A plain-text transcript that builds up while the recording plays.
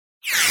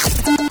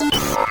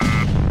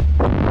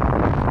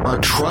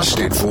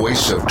trusted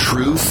voice of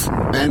truth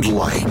and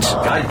light.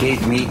 God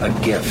gave me a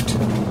gift.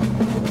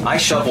 I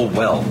shovel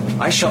well.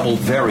 I shovel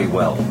very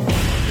well.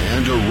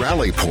 And a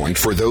rally point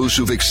for those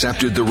who've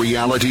accepted the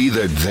reality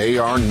that they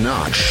are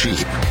not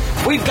sheep.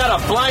 We've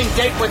got a blind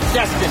date with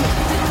destiny.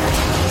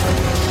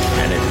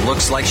 And it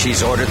looks like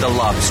she's ordered the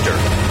lobster.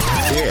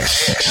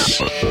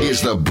 This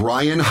is the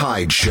Brian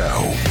Hyde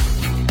Show.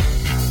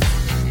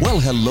 Well,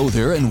 hello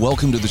there, and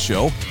welcome to the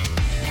show.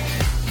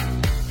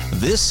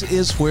 This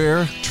is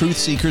where truth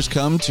seekers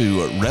come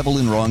to revel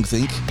in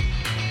wrongthink.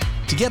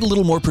 To get a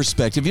little more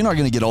perspective, you're not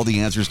going to get all the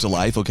answers to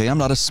life, okay? I'm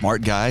not a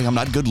smart guy. I'm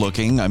not good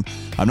looking. I'm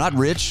not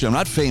rich. I'm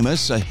not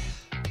famous. I'm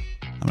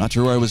not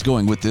sure where I was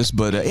going with this,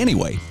 but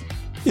anyway,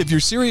 if you're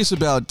serious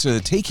about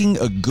taking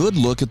a good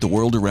look at the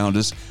world around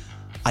us,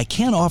 I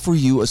can offer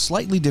you a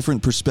slightly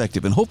different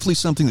perspective and hopefully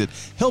something that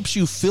helps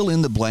you fill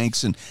in the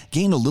blanks and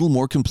gain a little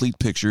more complete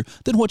picture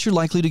than what you're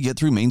likely to get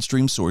through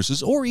mainstream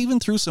sources or even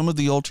through some of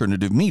the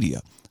alternative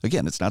media.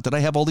 Again, it's not that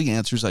I have all the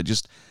answers.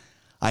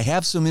 I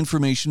have some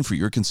information for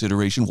your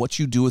consideration. What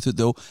you do with it,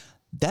 though,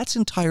 that's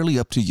entirely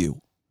up to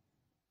you.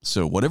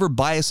 So whatever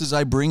biases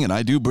I bring, and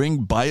I do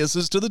bring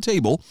biases to the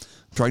table,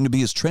 I'm trying to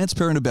be as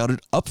transparent about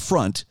it up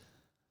front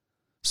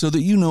so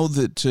that you know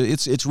that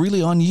it's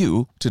really on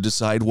you to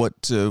decide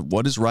what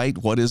is right,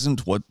 what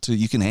isn't, what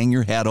you can hang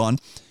your hat on,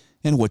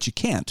 and what you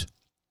can't.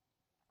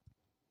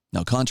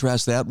 Now,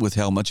 contrast that with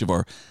how much of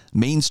our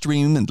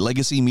mainstream and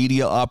legacy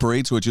media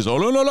operates, which is, oh,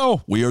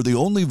 no, we are the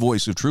only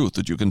voice of truth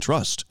that you can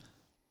trust.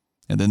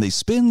 And then they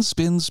spin,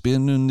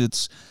 and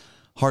it's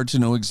hard to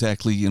know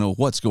exactly,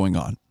 what's going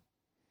on.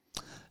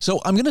 So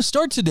I'm going to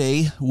start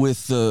today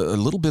with a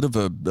little bit of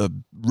a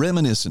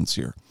reminiscence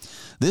here.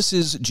 This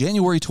is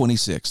January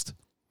 26th.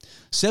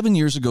 7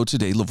 years ago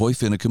today, Lavoy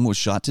Finicum was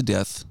shot to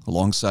death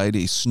alongside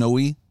a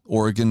snowy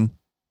Oregon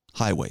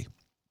highway.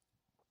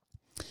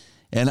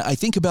 And I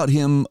think about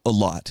him a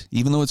lot,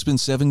 even though it's been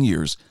 7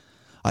 years.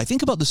 I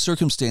think about the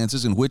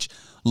circumstances in which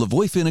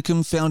Lavoy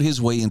Finicum found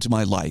his way into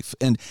my life.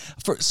 And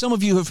for some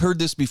of you have heard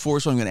this before,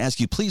 so I'm going to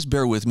ask you, please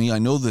bear with me. I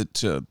know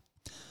that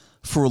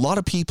for a lot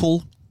of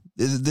people,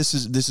 this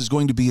is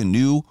going to be a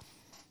new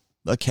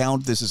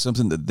account. This is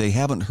something that they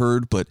haven't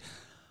heard, but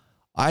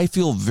I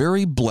feel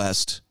very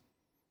blessed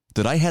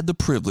that I had the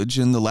privilege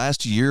in the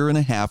last year and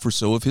a half or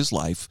so of his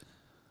life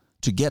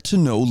to get to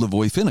know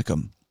Lavoy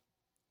Finicum.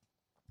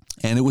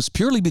 And it was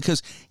purely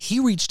because he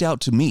reached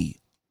out to me.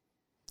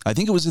 I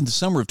think it was in the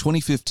summer of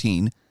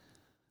 2015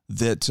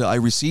 that I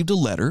received a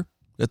letter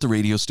at the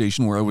radio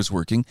station where I was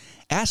working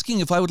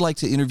asking if I would like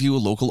to interview a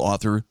local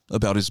author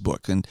about his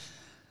book. And,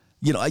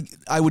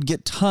 I would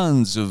get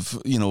tons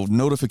of,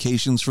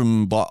 notifications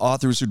from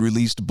authors who'd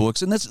released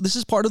books. And this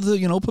is part of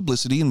the,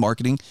 publicity and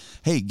marketing.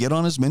 Hey, get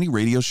on as many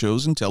radio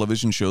shows and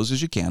television shows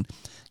as you can.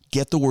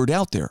 Get the word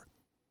out there.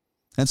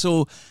 And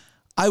so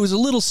I was a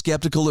little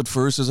skeptical at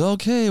first as,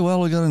 okay,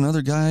 well, we got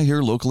another guy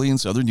here locally in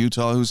southern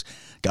Utah who's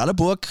got a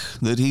book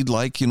that he'd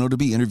like, to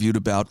be interviewed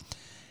about.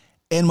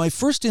 And my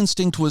first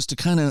instinct was to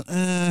kind of,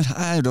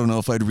 I don't know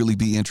if I'd really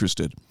be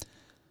interested.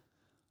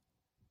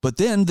 But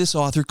then this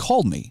author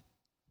called me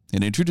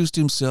and introduced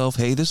himself.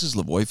 Hey, this is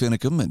Lavoy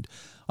Finicum, and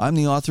I'm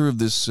the author of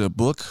this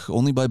book,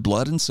 Only by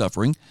Blood and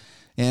Suffering.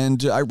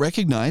 And I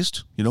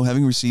recognized,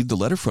 having received the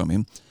letter from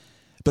him.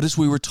 But as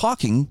we were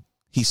talking,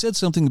 he said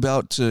something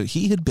about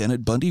he had been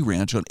at Bundy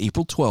Ranch on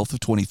April 12th of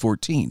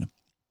 2014.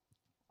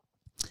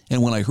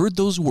 And when I heard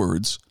those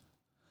words,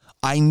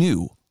 I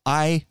knew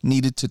I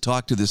needed to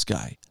talk to this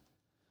guy.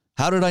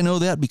 How did I know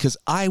that? Because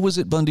I was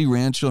at Bundy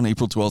Ranch on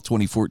April 12th,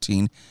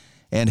 2014,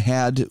 and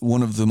had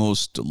one of the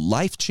most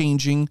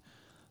life-changing,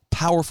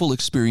 powerful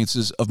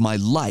experiences of my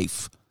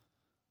life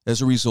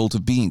as a result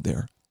of being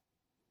there.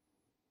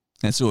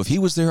 And so if he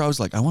was there, I was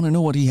like, I want to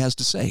know what he has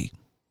to say.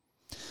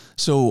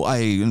 So I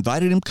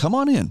invited him, come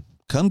on in.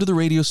 Come to the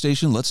radio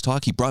station, let's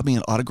talk. He brought me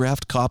an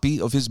autographed copy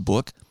of his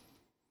book.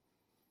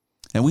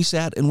 And we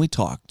sat and we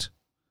talked.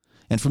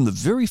 And from the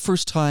very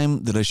first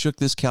time that I shook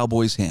this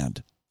cowboy's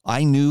hand,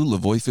 I knew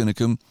Lavoy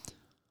Finicum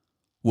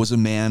was a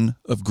man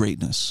of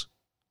greatness.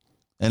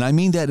 And I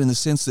mean that in the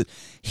sense that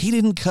he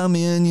didn't come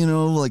in,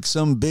 like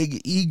some big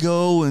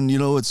ego and,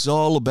 it's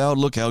all about,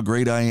 look how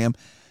great I am.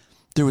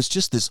 There was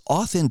just this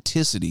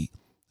authenticity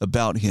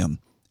about him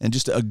and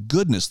just a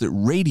goodness that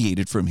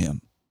radiated from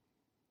him.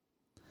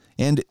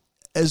 And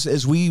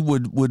as we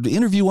would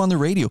interview on the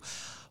radio,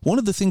 one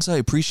of the things I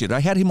appreciated, I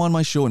had him on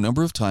my show a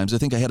number of times. I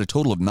think I had a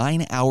total of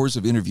 9 hours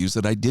of interviews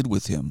that I did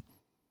with him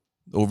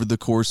over the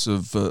course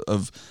of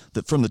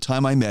from the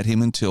time I met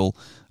him until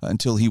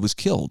he was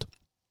killed.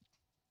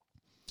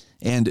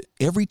 And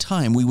every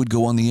time we would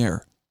go on the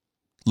air,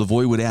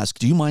 Lavoy would ask,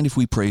 do you mind if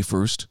we pray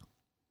first?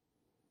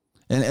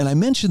 And I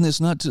mention this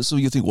not so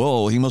you think,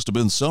 well, he must have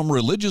been some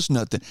religious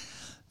nut.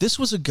 This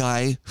was a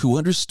guy who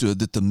understood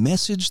that the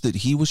message that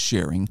he was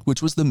sharing,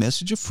 which was the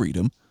message of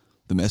freedom,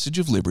 the message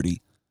of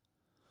liberty,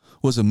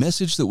 was a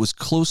message that was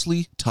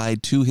closely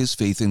tied to his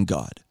faith in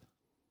God.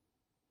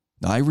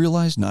 Now, I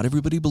realize not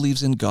everybody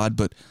believes in God,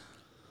 but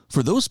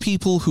for those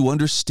people who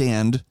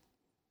understand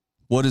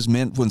what is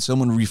meant when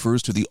someone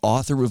refers to the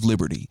author of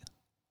liberty.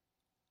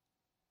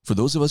 For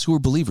those of us who are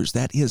believers,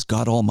 that is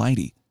God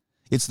Almighty.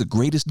 It's the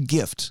greatest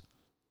gift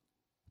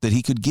that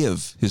he could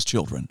give his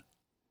children.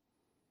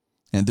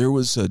 And there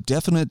was a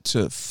definite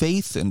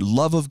faith and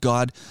love of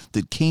God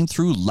that came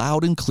through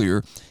loud and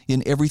clear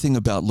in everything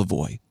about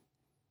Lavoie.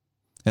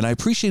 And I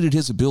appreciated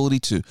his ability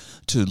to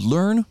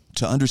learn,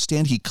 to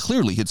understand. He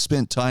clearly had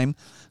spent time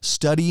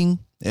studying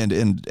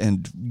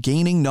and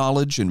gaining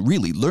knowledge and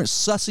really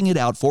sussing it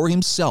out for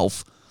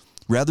himself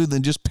rather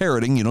than just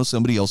parroting,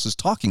 somebody else's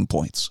talking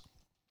points.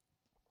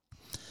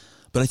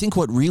 But I think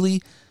what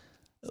really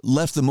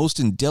left the most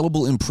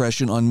indelible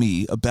impression on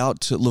me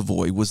about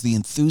Lavoie was the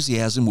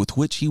enthusiasm with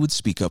which he would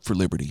speak up for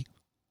liberty.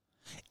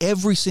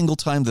 Every single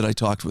time that I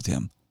talked with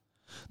him,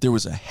 there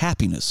was a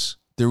happiness.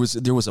 There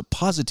was a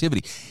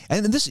positivity.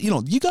 And this,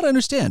 you got to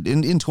understand,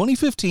 in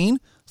 2015,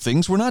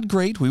 things were not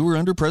great. We were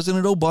under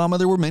President Obama.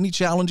 There were many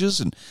challenges,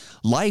 and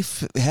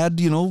life had,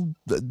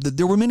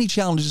 there were many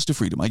challenges to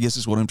freedom, I guess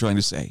is what I'm trying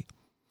to say.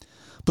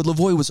 But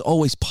Lavoie was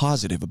always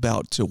positive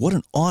about what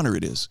an honor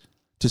it is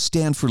to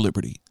stand for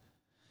liberty.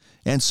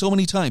 And so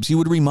many times he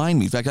would remind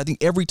me, in fact, I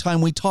think every time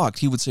we talked,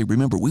 he would say,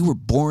 remember, we were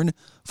born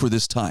for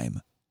this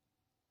time.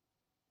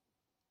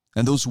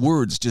 And those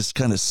words just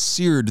kind of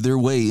seared their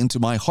way into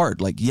my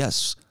heart, like,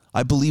 yes,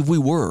 I believe we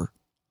were.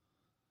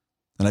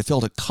 And I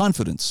felt a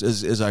confidence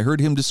as I heard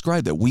him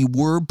describe that. We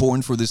were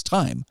born for this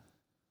time.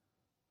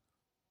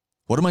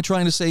 What am I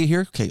trying to say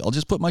here? Okay, I'll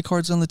just put my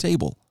cards on the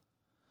table.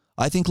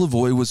 I think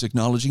Lavoie was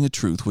acknowledging a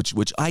truth,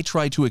 which I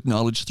try to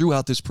acknowledge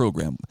throughout this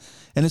program.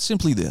 And it's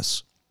simply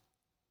this.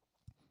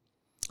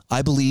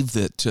 I believe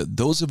that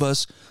those of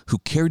us who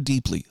care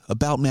deeply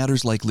about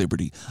matters like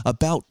liberty,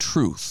 about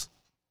truth,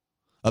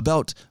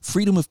 about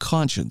freedom of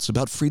conscience,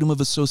 about freedom of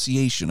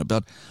association,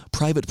 about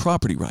private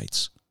property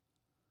rights,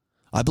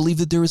 I believe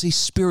that there is a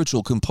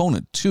spiritual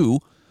component to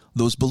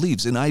those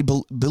beliefs, and I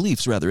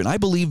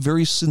believe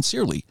very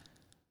sincerely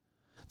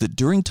that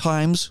during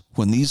times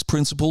when these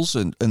principles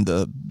and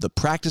the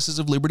practices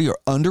of liberty are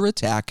under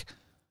attack,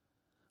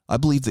 I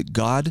believe that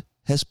God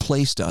has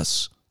placed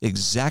us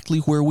exactly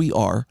where we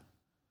are,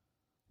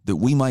 that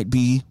we might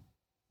be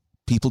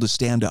people to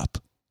stand up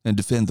and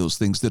defend those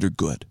things that are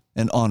good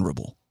and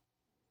honorable.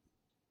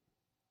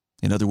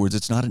 In other words,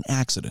 it's not an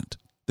accident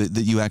that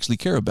you actually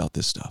care about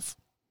this stuff.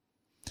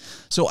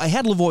 So I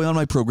had Lavoie on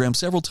my program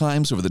several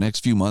times over the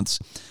next few months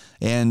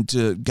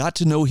and got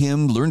to know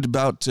him, learned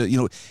about,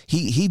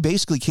 he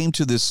basically came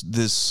to this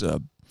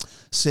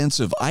sense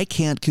of, I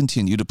can't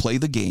continue to play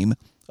the game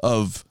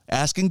of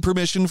asking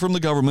permission from the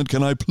government.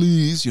 Can I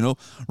please,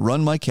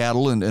 run my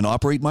cattle and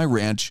operate my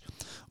ranch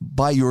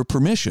by your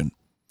permission?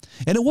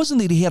 And it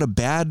wasn't that he had a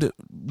bad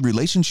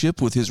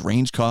relationship with his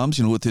range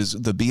comms, with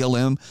the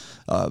BLM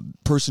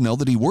personnel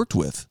that he worked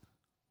with.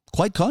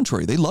 Quite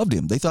contrary, they loved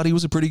him. They thought he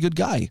was a pretty good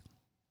guy.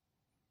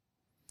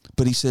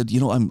 But he said,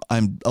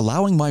 I'm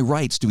allowing my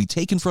rights to be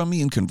taken from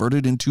me and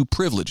converted into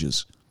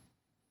privileges.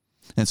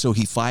 And so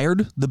he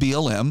fired the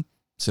BLM,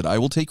 said, I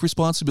will take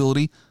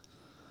responsibility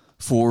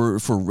for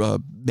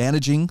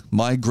managing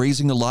my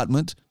grazing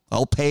allotment.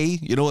 I'll pay,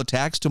 a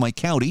tax to my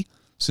county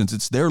since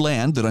it's their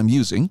land that I'm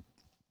using.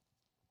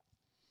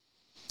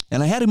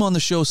 And I had him on the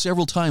show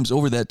several times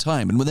over that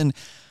time. And within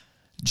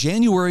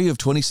January of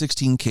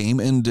 2016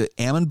 came, and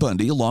Ammon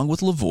Bundy, along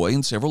with Lavoie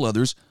and several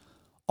others,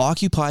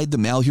 occupied the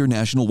Malheur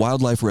National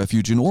Wildlife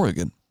Refuge in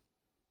Oregon.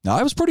 Now,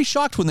 I was pretty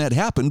shocked when that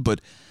happened,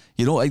 but,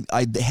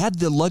 I had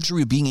the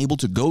luxury of being able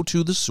to go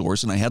to the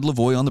source, and I had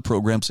Lavoie on the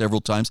program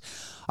several times.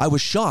 I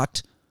was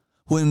shocked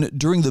when,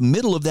 during the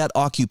middle of that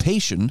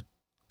occupation,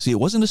 see, it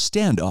wasn't a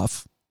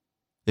standoff.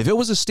 If it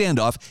was a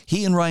standoff,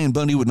 he and Ryan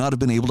Bundy would not have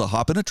been able to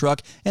hop in a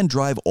truck and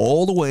drive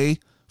all the way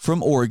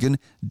from Oregon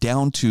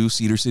down to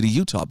Cedar City,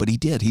 Utah. But he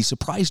did. He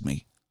surprised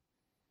me.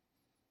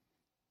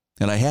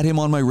 And I had him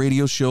on my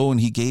radio show,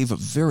 and he gave a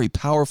very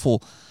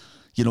powerful,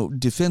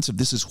 defense of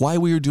this is why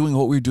we are doing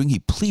what we're doing. He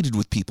pleaded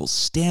with people,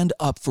 stand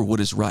up for what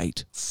is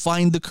right.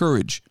 Find the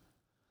courage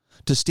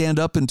to stand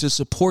up and to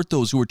support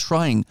those who are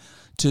trying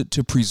to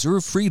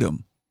preserve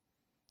freedom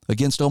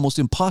against almost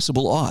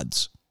impossible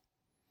odds.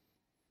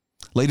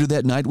 Later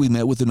that night, we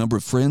met with a number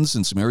of friends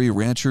and some area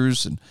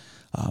ranchers. And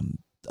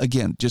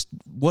again, just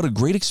what a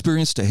great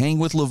experience to hang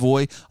with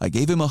Lavoie. I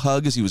gave him a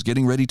hug as he was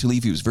getting ready to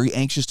leave. He was very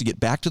anxious to get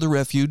back to the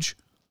refuge.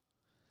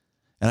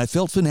 And I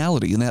felt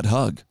finality in that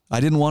hug. I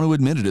didn't want to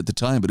admit it at the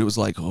time, but it was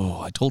like,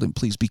 I told him,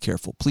 please be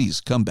careful. Please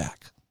come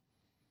back.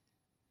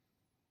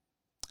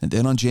 And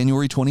then on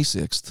January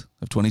 26th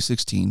of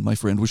 2016, my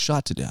friend was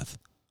shot to death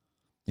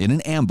in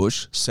an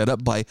ambush set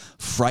up by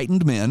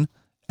frightened men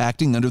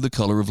acting under the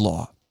color of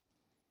law.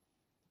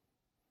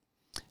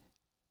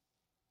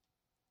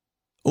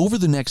 Over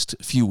the next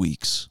few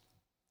weeks,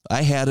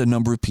 I had a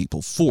number of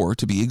people, 4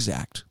 to be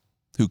exact,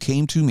 who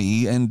came to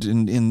me and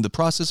in the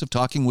process of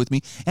talking with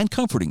me and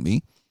comforting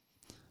me,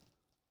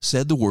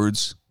 said the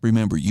words,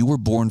 remember, you were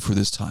born for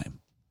this time.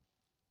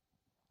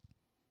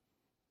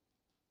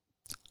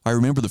 I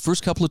remember the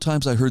first couple of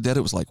times I heard that,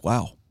 it was like,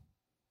 wow,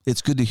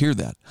 It's good to hear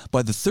that.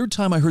 By the third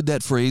time I heard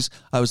that phrase,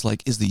 I was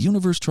like, is the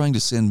universe trying to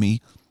send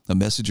me a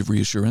message of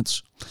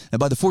reassurance? And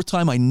by the fourth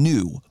time, I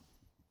knew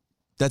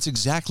that's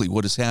exactly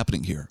what is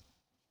happening here.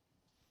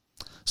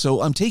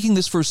 So I'm taking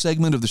this first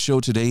segment of the show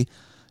today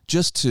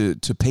just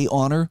to pay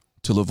honor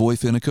to Lavoy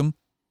Finicum.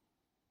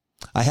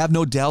 I have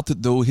no doubt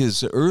that though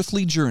his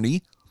earthly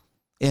journey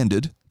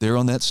ended there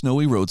on that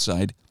snowy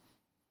roadside,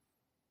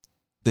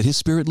 that his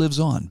spirit lives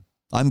on.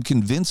 I'm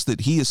convinced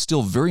that he is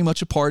still very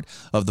much a part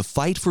of the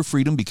fight for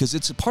freedom because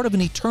it's a part of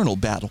an eternal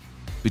battle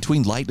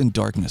between light and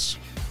darkness.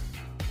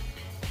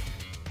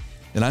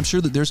 And I'm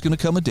sure that there's going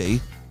to come a day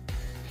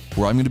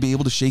where I'm going to be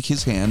able to shake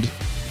his hand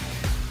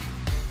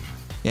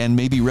and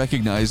maybe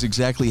recognize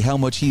exactly how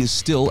much he is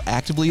still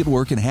actively at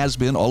work and has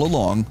been all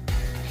along.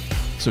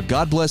 So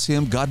God bless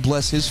him, God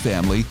bless his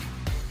family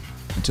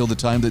until the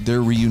time that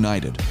they're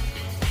reunited.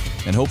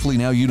 And hopefully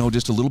now you know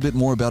just a little bit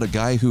more about a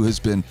guy who has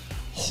been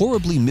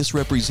horribly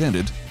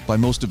misrepresented by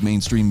most of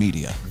mainstream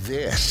media.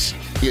 This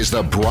is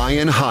the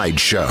Brian Hyde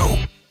Show.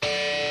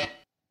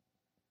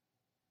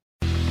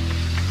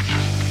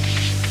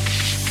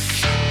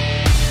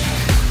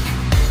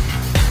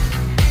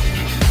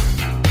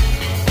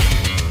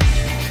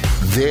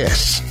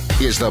 This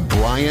is the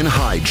Brian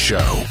Hyde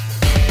Show.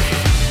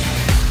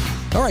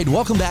 All right,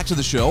 welcome back to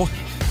the show.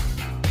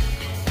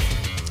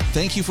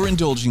 Thank you for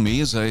indulging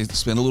me as I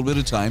spend a little bit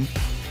of time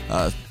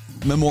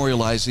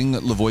memorializing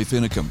Lavoy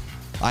Finicum.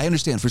 I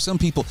understand for some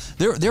people,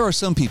 there are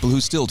some people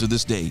who still to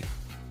this day,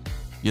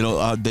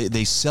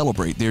 they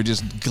celebrate. They're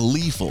just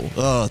gleeful.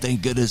 Oh,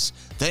 thank goodness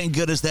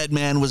that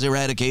man was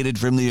eradicated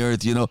from the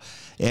earth,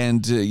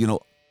 And,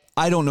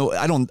 I don't know.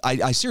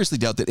 I seriously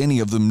doubt that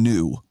any of them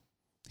knew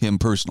him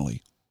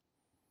personally.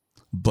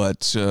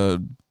 But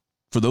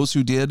for those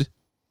who did,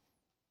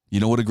 you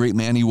know what a great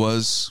man he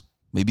was.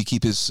 Maybe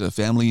keep his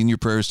family in your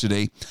prayers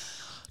today.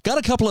 Got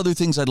a couple other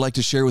things I'd like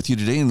to share with you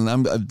today, and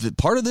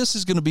part of this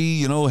is going to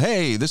be,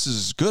 hey, this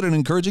is good and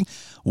encouraging.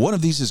 One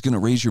of these is going to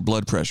raise your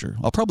blood pressure.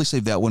 I'll probably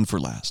save that one for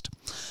last.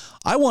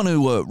 I want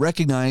to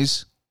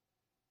recognize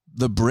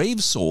the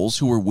brave souls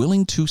who are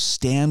willing to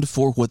stand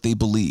for what they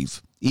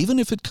believe, even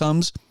if it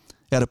comes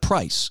at a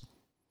price.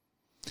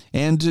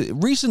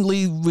 And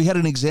recently, we had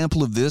an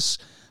example of this,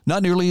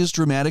 not nearly as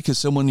dramatic as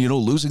someone,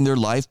 losing their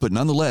life, but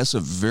nonetheless a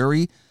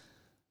very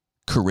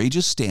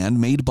courageous stand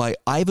made by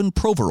Ivan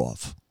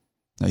Provorov.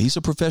 Now, he's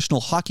a professional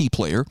hockey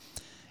player,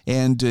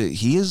 and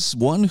he is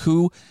one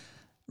who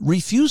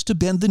refused to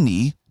bend the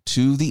knee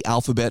to the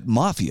alphabet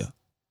mafia,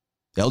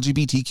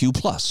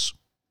 LGBTQ+.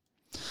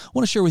 I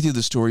want to share with you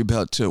the story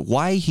about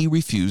why he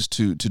refused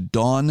to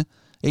don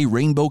a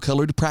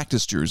rainbow-colored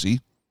practice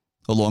jersey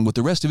along with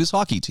the rest of his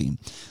hockey team.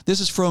 This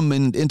is from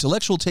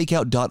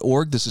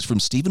intellectualtakeout.org. This is from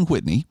Stephen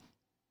Whitney.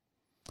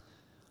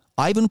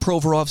 Ivan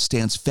Provorov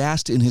stands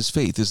fast in his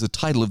faith is the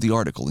title of the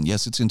article. And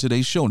yes, it's in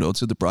today's show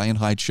notes at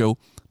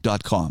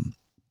thebrianhydeshow.com.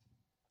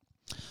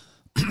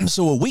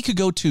 So a week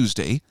ago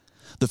Tuesday,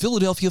 the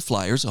Philadelphia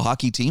Flyers, a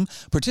hockey team,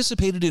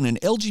 participated in an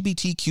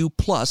LGBTQ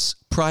plus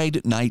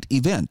Pride Night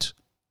event.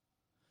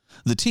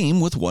 The team,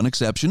 with one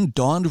exception,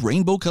 donned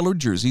rainbow-colored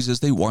jerseys as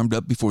they warmed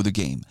up before the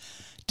game.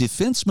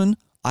 Defenseman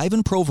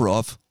Ivan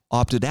Provorov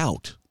opted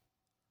out,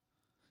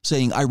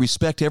 saying, I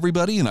respect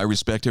everybody and I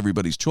respect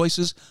everybody's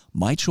choices.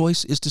 My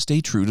choice is to stay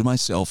true to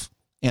myself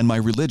and my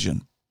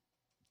religion.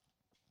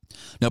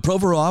 Now,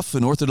 Provorov,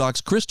 an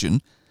Orthodox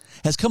Christian,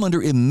 has come under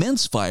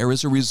immense fire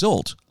as a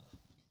result,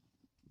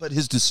 but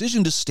his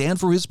decision to stand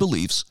for his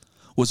beliefs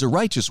was a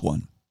righteous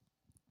one.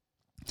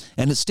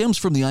 And it stems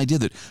from the idea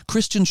that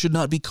Christians should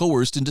not be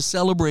coerced into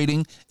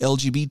celebrating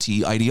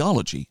LGBT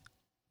ideology.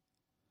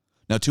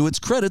 Now, to its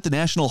credit, the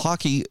National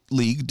Hockey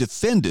League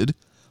defended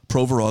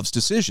Provorov's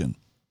decision.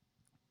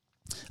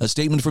 A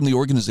statement from the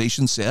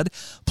organization said,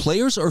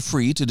 players are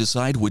free to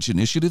decide which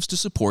initiatives to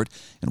support,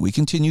 and we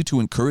continue to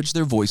encourage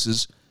their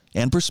voices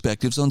and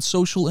perspectives on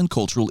social and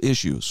cultural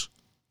issues.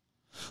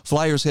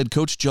 Flyers head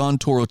coach John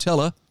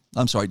Tortorella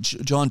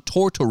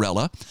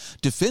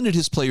defended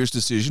his players'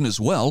 decision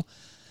as well,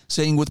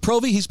 saying with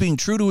Provy, he's being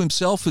true to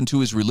himself and to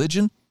his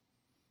religion.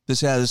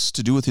 This has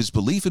to do with his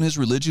belief in his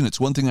religion. It's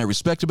one thing I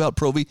respect about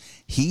Provy.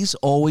 He's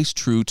always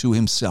true to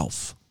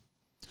himself.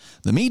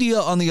 The media,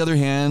 on the other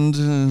hand,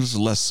 is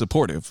less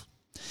supportive.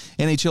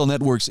 NHL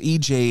Network's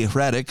E.J.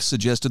 Hradek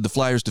suggested the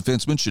Flyers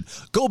defenseman should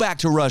go back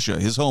to Russia,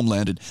 his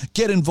homeland, and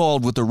get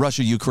involved with the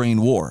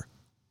Russia-Ukraine war.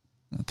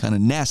 Kind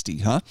of nasty,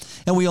 huh?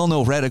 And we all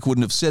know Hradek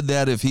wouldn't have said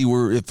that if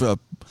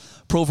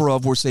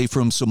Provorov were, say,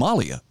 from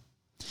Somalia.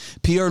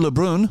 Pierre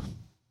Lebrun,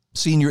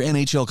 senior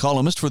NHL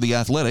columnist for The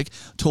Athletic,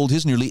 told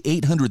his nearly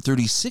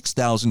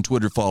 836,000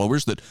 Twitter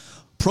followers that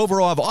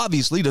Provorov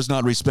obviously does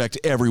not respect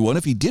everyone.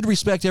 If he did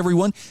respect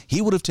everyone,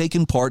 he would have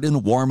taken part in a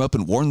warm-up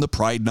and worn the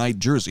Pride Night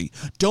jersey.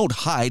 Don't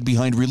hide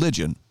behind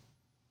religion.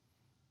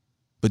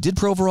 But did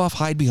Provorov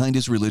hide behind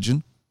his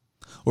religion?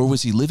 Or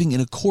was he living in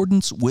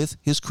accordance with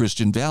his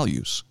Christian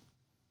values?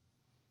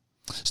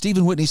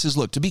 Stephen Whitney says,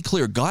 look, to be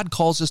clear, God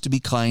calls us to be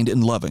kind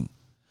and loving.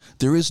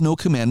 There is no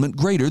commandment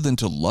greater than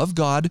to love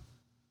God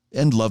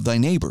and love thy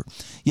neighbor.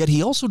 Yet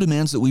he also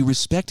demands that we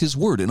respect his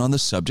word. And on the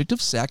subject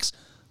of sex,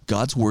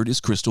 God's word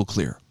is crystal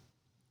clear.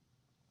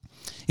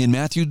 In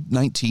Matthew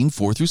 19,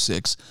 4 through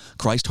 6,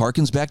 Christ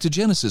harkens back to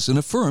Genesis and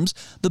affirms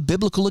the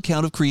biblical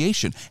account of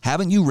creation.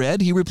 Haven't you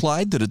read, he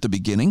replied, that at the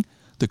beginning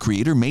the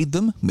Creator made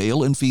them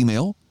male and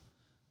female,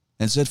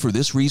 and said, for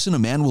this reason a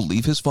man will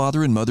leave his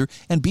father and mother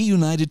and be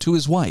united to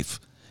his wife,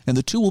 and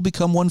the two will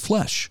become one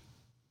flesh.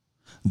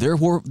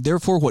 Therefore,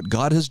 what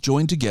God has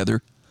joined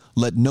together,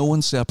 let no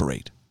one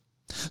separate.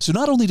 So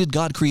not only did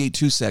God create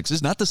two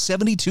sexes, not the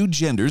 72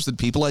 genders that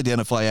people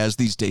identify as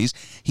these days,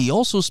 he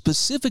also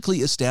specifically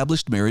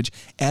established marriage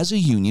as a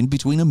union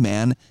between a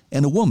man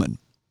and a woman.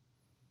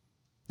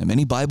 Now,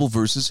 many Bible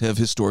verses have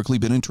historically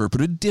been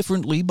interpreted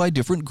differently by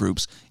different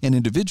groups and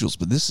individuals,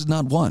 but this is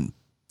not one.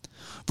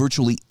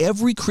 Virtually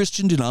every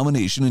Christian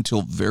denomination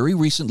until very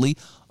recently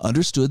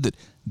understood that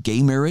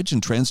gay marriage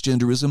and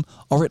transgenderism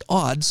are at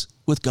odds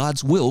with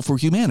God's will for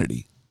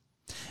humanity.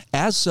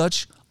 As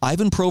such,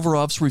 Ivan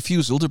Provorov's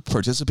refusal to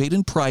participate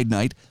in Pride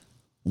Night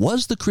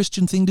was the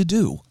Christian thing to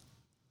do.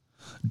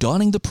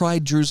 Donning the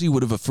Pride jersey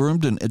would have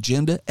affirmed an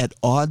agenda at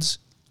odds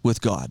with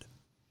God.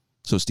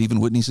 So Stephen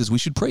Whitney says we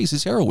should praise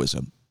his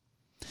heroism.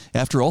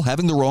 After all,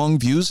 having the wrong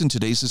views in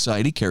today's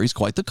society carries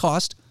quite the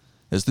cost,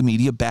 as the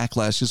media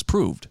backlash has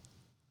proved.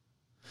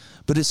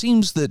 But it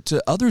seems that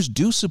others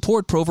do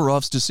support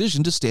Provorov's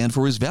decision to stand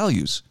for his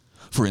values.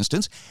 For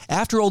instance,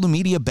 after all the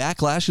media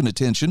backlash and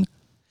attention,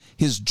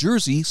 his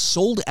jersey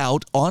sold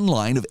out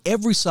online of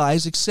every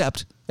size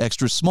except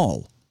extra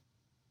small.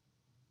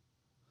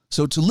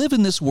 So to live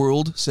in this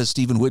world, says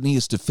Stephen Whitney,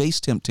 is to face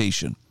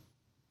temptation.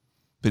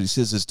 But he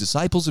says, as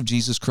disciples of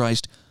Jesus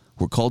Christ,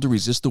 we're called to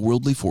resist the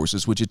worldly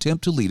forces which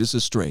attempt to lead us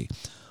astray.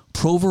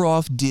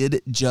 Provorov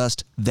did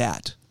just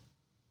that.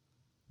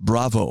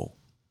 Bravo.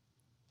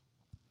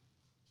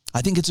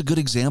 I think it's a good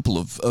example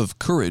of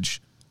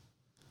courage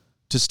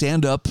to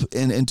stand up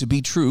and to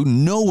be true,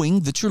 knowing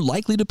that you're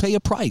likely to pay a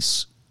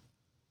price.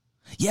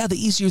 Yeah, the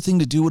easier thing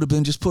to do would have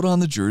been just put on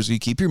the jersey,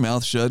 keep your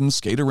mouth shut, and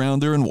skate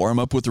around there and warm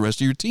up with the rest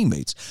of your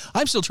teammates.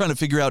 I'm still trying to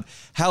figure out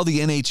how the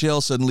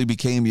NHL suddenly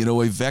became,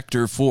 a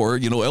vector for,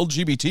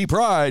 LGBT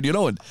pride,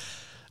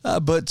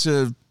 but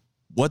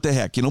what the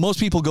heck? You know, most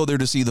people go there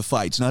to see the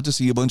fights, not to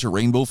see a bunch of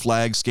rainbow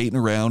flags skating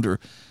around or,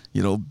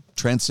 you know,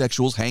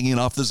 transsexuals hanging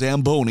off the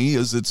Zamboni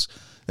as it's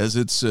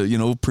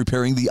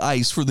preparing the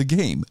ice for the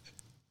game.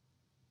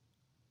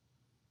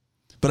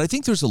 But I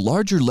think there's a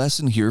larger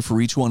lesson here for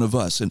each one of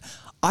us. And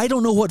I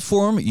don't know what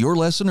form your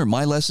lesson or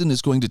my lesson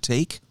is going to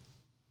take,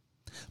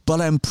 but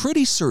I'm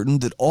pretty certain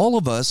that all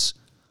of us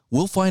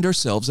will find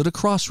ourselves at a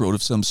crossroad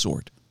of some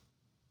sort,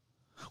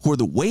 where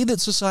the way that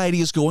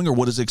society is going or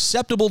what is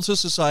acceptable to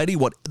society,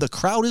 what the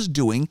crowd is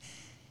doing,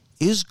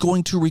 is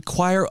going to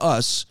require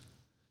us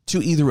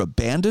to either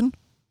abandon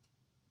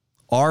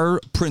our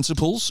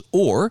principles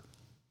or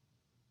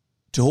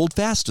to hold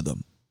fast to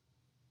them.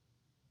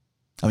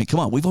 I mean,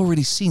 come on, we've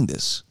already seen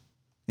this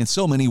in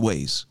so many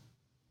ways.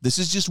 This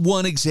is just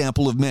one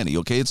example of many,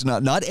 okay? It's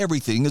not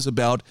everything is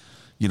about,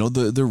 you know,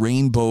 the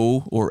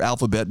rainbow or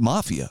alphabet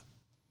mafia.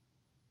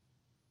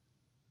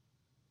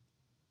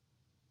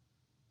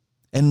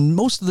 And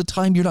most of the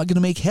time, you're not going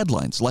to make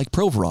headlines like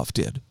Provorov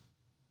did.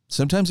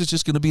 Sometimes it's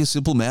just going to be a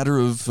simple matter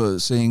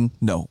of saying,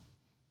 no,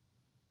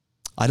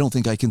 I don't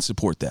think I can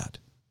support that.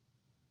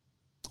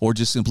 Or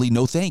just simply,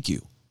 no, thank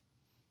you.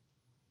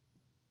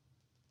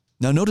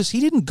 Now, notice he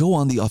didn't go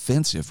on the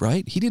offensive,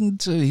 right? He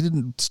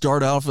didn't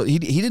start off. He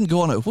didn't go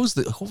on what was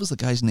the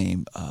guy's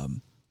name?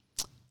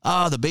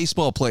 The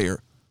baseball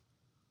player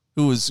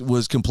who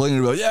was complaining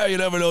about, you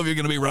never know if you're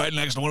going to be riding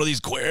next to one of these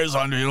queers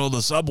on,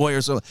 the subway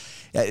or so.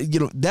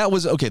 That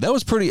was okay. That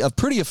was a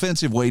pretty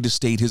offensive way to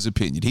state his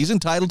opinion. He's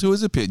entitled to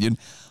his opinion,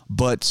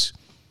 but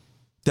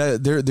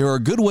there are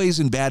good ways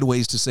and bad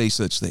ways to say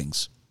such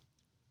things.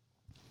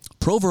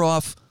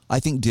 Provorov, I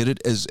think, did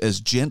it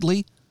as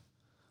gently,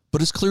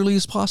 but as clearly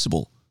as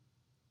possible.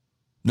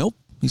 Nope.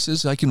 He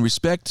says, I can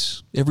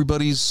respect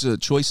everybody's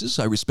choices.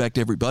 I respect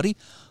everybody,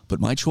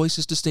 but my choice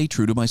is to stay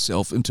true to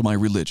myself and to my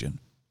religion.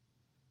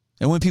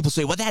 And when people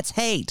say, well, that's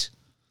hate.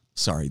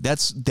 Sorry,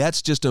 that's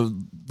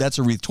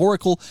a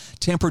rhetorical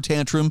temper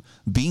tantrum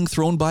being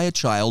thrown by a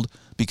child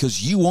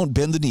because you won't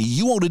bend the knee.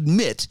 You won't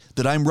admit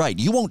that I'm right.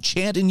 You won't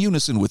chant in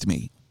unison with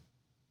me.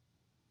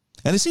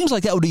 And it seems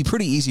like that would be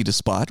pretty easy to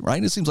spot,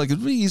 right? It seems like it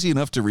would be easy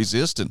enough to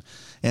resist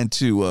and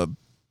to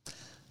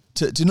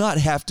not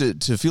have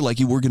to feel like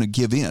you were going to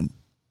give in.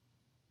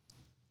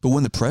 But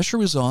when the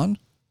pressure is on,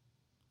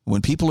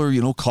 when people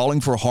are,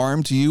 calling for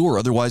harm to you or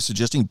otherwise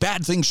suggesting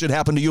bad things should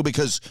happen to you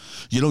because,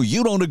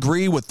 you don't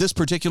agree with this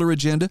particular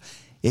agenda,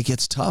 it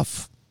gets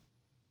tough.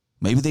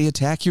 Maybe they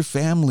attack your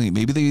family.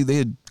 Maybe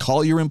they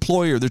call your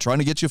employer. They're trying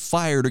to get you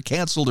fired or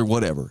canceled or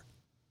whatever.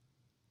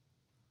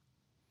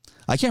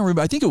 I can't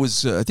remember. I think it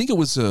was an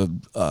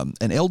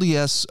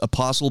LDS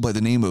apostle by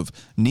the name of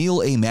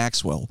Neil A.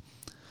 Maxwell,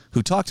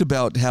 who talked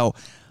about how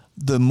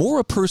the more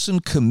a person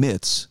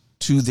commits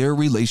to their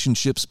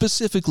relationship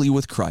specifically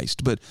with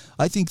Christ. But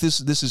I think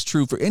this is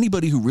true for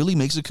anybody who really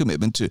makes a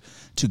commitment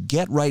to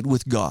get right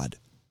with God.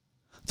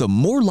 The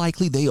more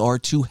likely they are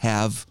to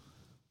have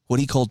what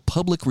he called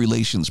public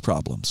relations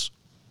problems.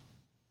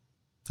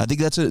 I think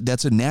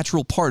that's a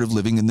natural part of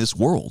living in this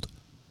world.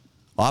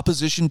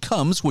 Opposition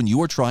comes when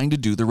you are trying to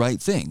do the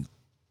right thing.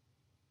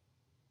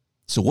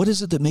 So what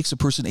is it that makes a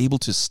person able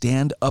to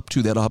stand up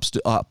to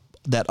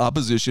that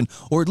opposition,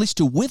 or at least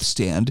to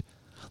withstand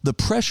the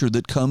pressure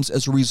that comes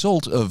as a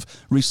result of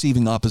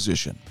receiving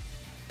opposition?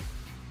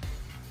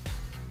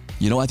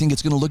 I think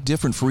it's going to look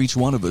different for each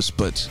one of us,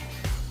 but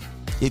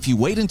if you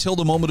wait until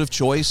the moment of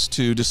choice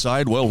to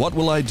decide, well, what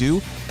will I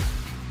do?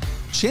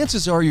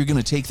 Chances are you're going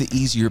to take the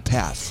easier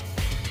path.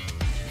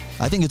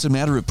 I think it's a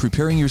matter of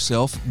preparing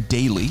yourself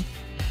daily,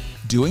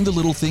 doing the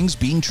little things,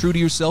 being true to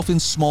yourself in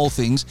small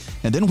things,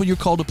 and then when you're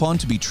called upon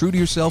to be true to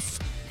yourself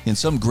in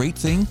some great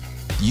thing,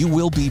 you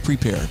will be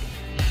prepared.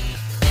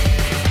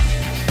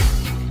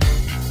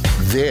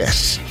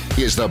 This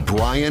is The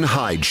Brian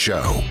Hyde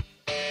Show.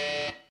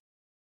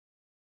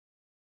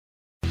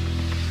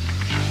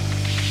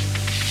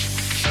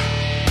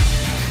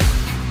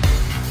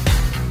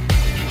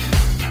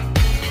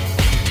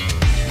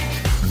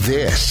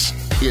 This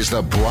is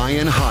The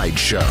Brian Hyde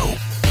Show.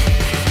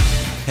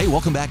 Hey,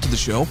 welcome back to the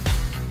show.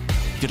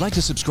 If you'd like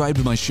to subscribe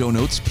to my show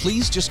notes,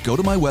 please just go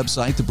to my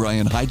website,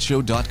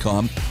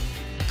 thebrianhydeshow.com.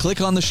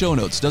 Click on the show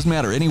notes. Doesn't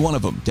matter, any one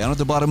of them. Down at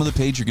the bottom of the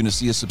page, you're going to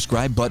see a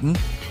subscribe button.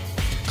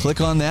 Click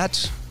on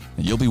that,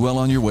 and you'll be well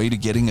on your way to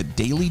getting a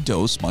daily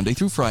dose, Monday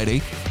through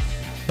Friday,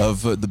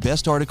 of the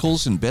best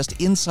articles and best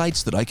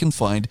insights that I can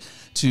find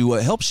to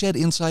help shed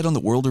insight on the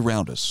world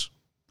around us.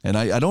 And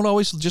I don't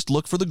always just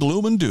look for the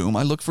gloom and doom.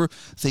 I look for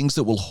things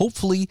that will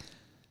hopefully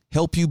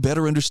help you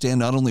better understand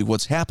not only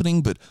what's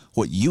happening, but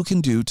what you can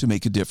do to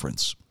make a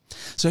difference.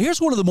 So here's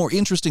one of the more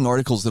interesting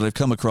articles that I've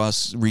come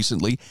across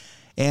recently.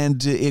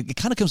 And it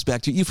kind of comes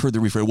back to, you've heard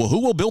the refrain, well,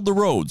 who will build the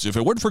roads? If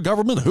it weren't for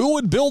government, who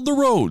would build the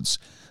roads?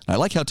 And I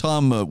like how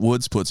Tom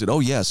Woods puts it. Oh,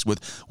 yes,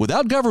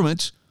 without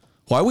government,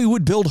 why we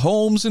would build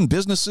homes and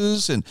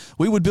businesses and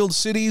we would build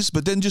cities,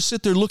 but then just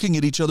sit there looking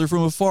at each other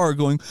from afar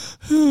going,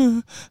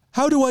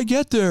 how do I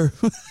get there?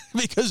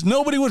 Because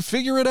nobody would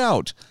figure it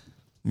out.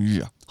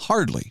 Yeah,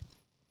 hardly.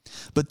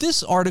 But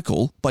this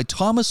article by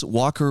Thomas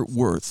Walker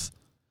Worth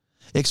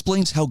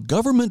explains how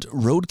government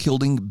road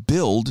building,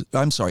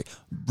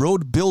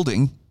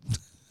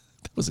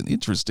 that was an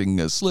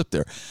interesting slip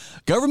there.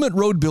 Government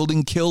road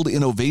building killed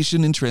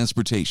innovation in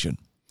transportation.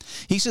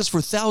 He says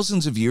for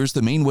thousands of years,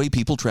 the main way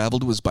people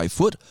traveled was by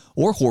foot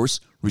or horse,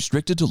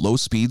 restricted to low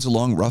speeds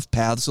along rough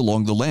paths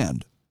along the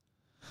land.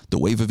 The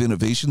wave of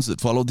innovations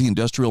that followed the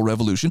Industrial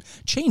Revolution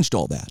changed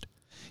all that.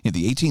 In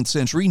the 18th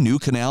century, new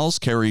canals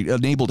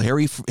enabled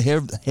heavy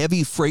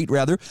freight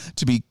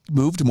to be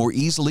moved more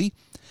easily.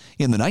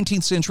 In the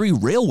 19th century,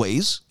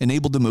 railways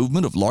enabled the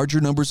movement of larger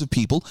numbers of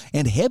people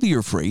and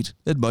heavier freight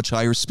at much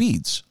higher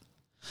speeds.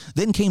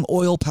 Then came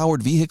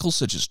oil-powered vehicles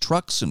such as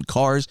trucks and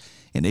cars,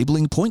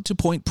 enabling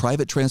point-to-point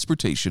private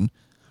transportation,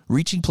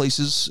 reaching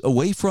places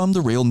away from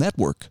the rail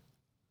network.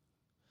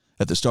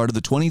 At the start of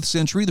the 20th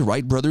century, the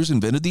Wright brothers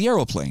invented the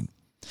aeroplane,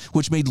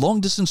 which made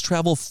long-distance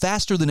travel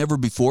faster than ever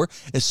before,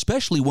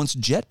 especially once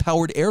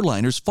jet-powered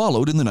airliners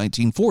followed in the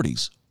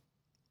 1940s.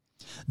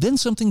 Then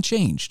something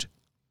changed.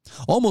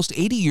 Almost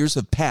 80 years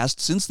have passed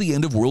since the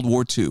end of World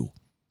War II.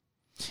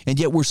 And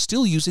yet we're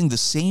still using the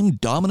same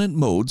dominant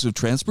modes of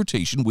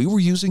transportation we were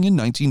using in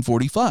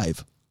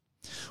 1945.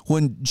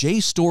 When J.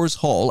 Storrs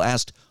Hall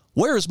asked,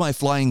 "Where is my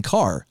flying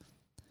car?"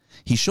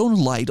 he shone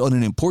light on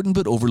an important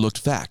but overlooked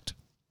fact.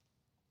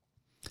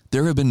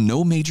 There have been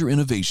no major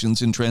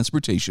innovations in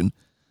transportation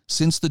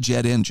since the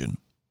jet engine.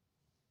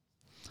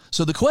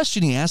 So the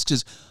question he asks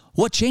is,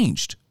 what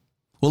changed?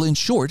 Well, in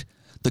short,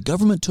 the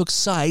government took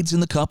sides in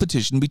the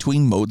competition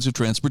between modes of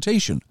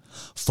transportation.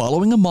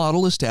 Following a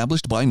model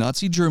established by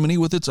Nazi Germany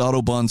with its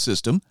Autobahn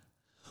system,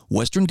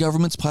 Western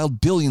governments piled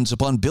billions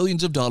upon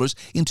billions of dollars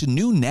into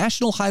new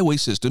national highway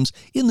systems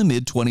in the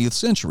mid-20th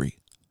century.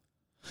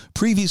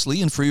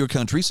 Previously, in freer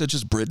countries such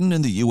as Britain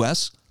and the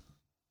U.S.,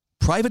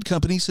 private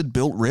companies had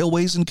built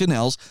railways and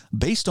canals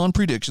based on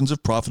predictions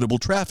of profitable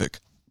traffic.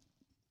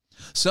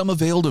 Some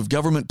availed of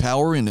government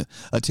power in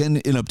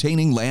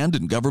obtaining land,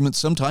 and governments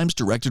sometimes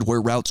directed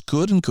where routes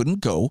could and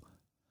couldn't go.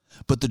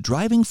 But the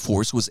driving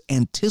force was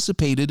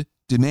anticipated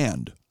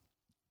demand.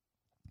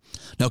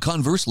 Now,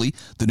 conversely,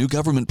 the new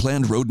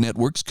government-planned road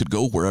networks could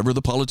go wherever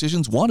the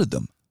politicians wanted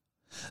them.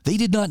 They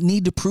did not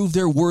need to prove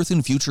their worth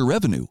in future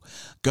revenue.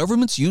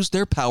 Governments used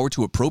their power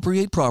to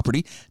appropriate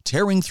property,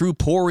 tearing through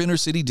poor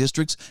inner-city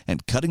districts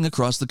and cutting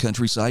across the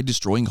countryside,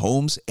 destroying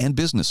homes and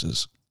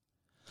businesses.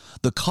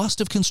 The cost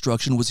of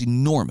construction was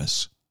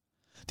enormous.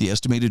 The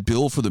estimated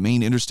bill for the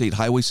main interstate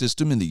highway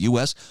system in the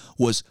U.S.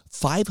 was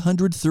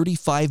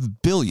 $535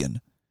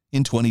 billion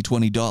in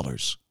 2020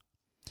 dollars.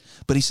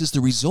 But he says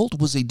the result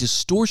was a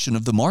distortion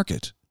of the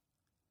market.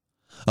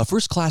 A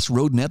first-class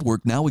road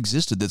network now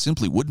existed that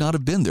simply would not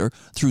have been there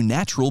through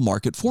natural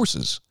market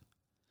forces.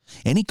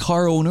 Any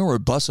car owner or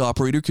bus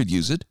operator could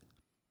use it.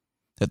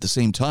 At the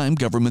same time,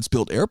 governments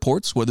built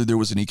airports, whether there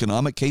was an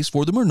economic case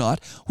for them or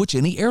not, which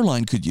any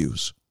airline could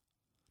use.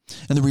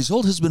 And the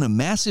result has been a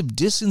massive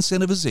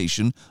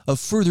disincentivization of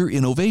further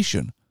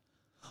innovation.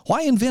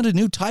 Why invent a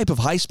new type of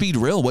high-speed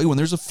railway when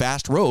there's a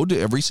fast road to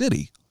every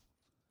city?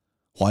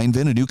 Why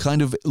invent a new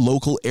kind of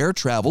local air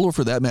travel, or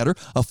for that matter,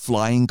 a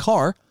flying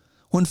car,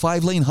 when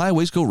 5-lane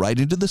highways go right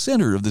into the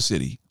center of the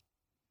city?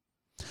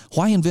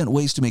 Why invent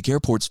ways to make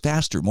airports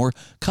faster, more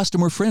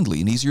customer-friendly,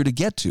 and easier to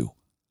get to,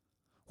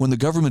 when the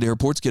government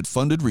airports get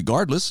funded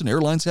regardless and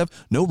airlines have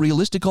no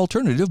realistic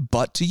alternative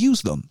but to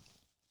use them?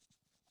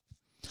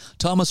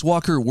 Thomas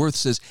Walker Worth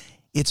says,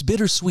 it's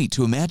bittersweet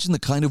to imagine the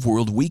kind of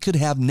world we could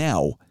have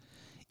now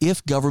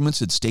if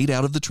governments had stayed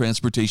out of the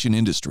transportation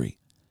industry.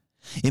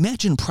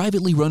 Imagine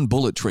privately run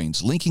bullet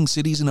trains linking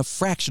cities in a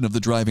fraction of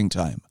the driving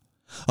time,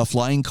 a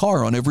flying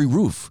car on every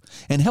roof,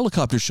 and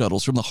helicopter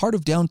shuttles from the heart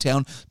of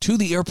downtown to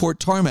the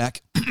airport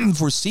tarmac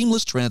for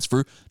seamless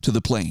transfer to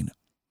the plane.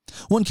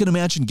 One can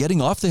imagine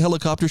getting off the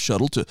helicopter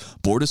shuttle to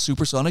board a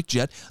supersonic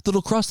jet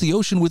that'll cross the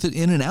ocean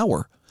within an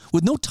hour,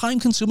 with no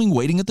time-consuming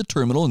waiting at the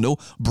terminal and no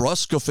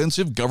brusque,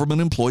 offensive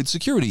government-employed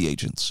security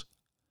agents.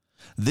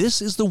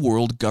 This is the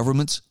world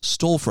governments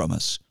stole from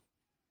us.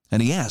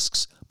 And he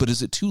asks, but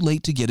is it too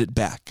late to get it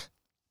back?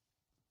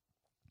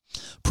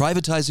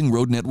 Privatizing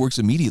road networks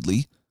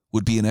immediately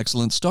would be an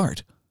excellent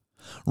start.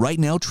 Right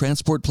now,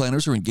 transport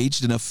planners are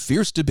engaged in a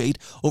fierce debate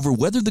over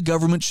whether the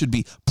government should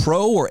be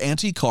pro or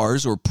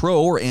anti-cars or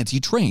pro or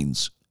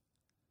anti-trains.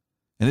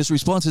 And his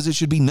response is it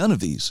should be none of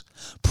these.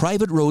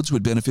 Private roads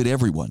would benefit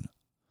everyone.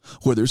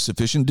 Where there's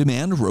sufficient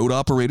demand, road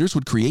operators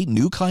would create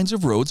new kinds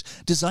of roads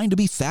designed to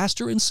be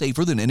faster and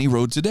safer than any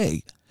road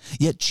today,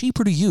 yet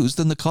cheaper to use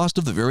than the cost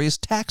of the various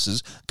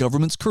taxes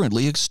governments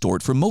currently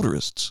extort from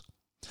motorists.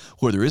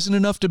 Where there isn't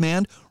enough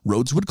demand,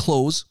 roads would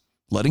close,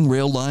 letting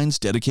rail lines,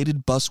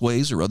 dedicated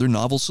busways, or other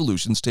novel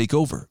solutions take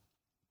over.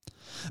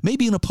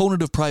 Maybe an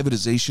opponent of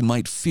privatization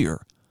might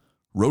fear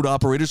road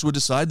operators would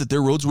decide that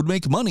their roads would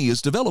make money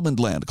as development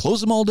land, close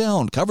them all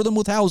down, cover them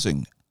with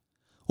housing.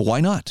 Well,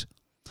 why not?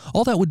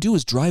 All that would do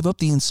is drive up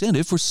the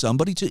incentive for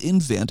somebody to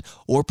invent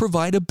or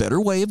provide a better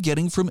way of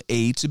getting from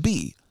A to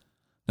B.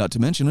 Not to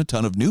mention a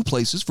ton of new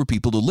places for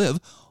people to live,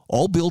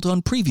 all built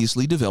on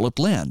previously developed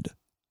land.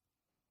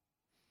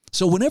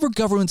 So whenever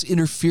governments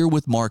interfere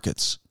with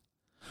markets,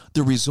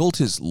 the result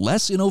is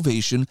less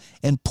innovation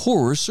and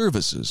poorer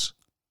services.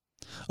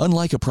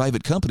 Unlike a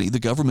private company, the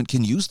government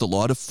can use the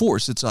law to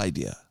force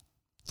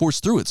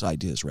through its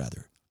ideas.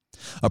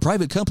 A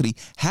private company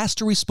has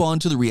to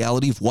respond to the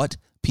reality of what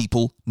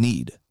people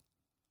need.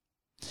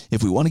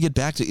 If we want to get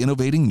back to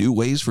innovating new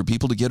ways for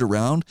people to get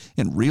around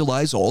and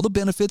realize all the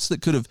benefits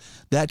that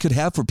could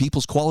have for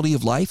people's quality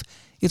of life,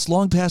 it's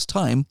long past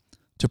time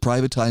to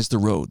privatize the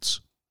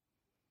roads.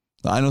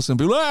 I know some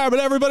people, but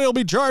everybody will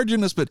be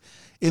charging us. But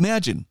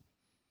imagine,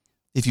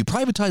 if you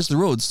privatize the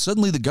roads,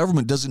 suddenly the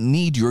government doesn't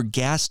need your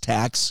gas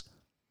tax,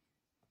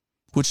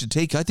 which should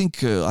take, I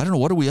think, I don't know,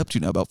 what are we up to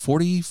now? About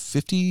 40,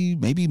 50,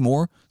 maybe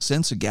more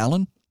cents a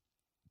gallon?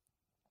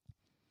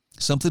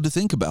 Something to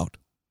think about.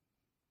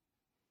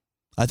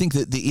 I think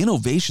that the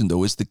innovation,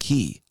 though, is the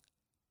key.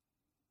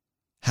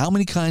 How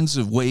many kinds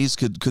of ways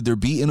could there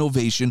be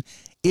innovation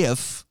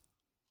if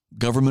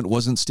government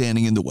wasn't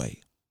standing in the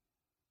way?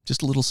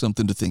 Just a little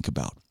something to think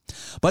about.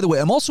 By the way,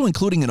 I'm also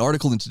including an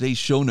article in today's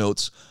show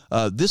notes.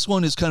 This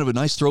one is kind of a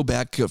nice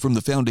throwback from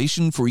the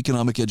Foundation for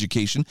Economic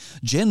Education.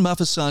 Jen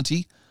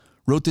Mafasanti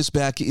wrote this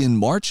back in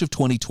March of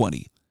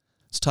 2020.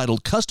 It's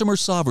titled Customer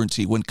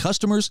Sovereignty, When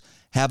Customers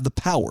Have the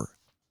Power.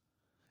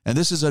 And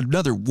this is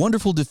another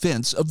wonderful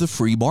defense of the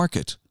free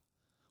market.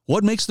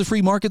 What makes the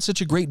free market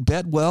such a great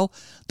bet? Well,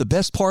 the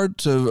best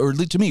part, or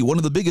to me, one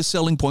of the biggest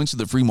selling points of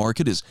the free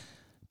market is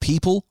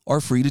people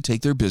are free to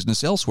take their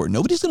business elsewhere.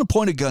 Nobody's going to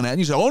point a gun at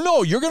you and say, oh,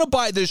 no, you're going to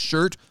buy this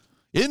shirt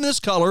in this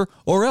color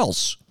or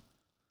else.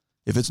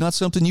 If it's not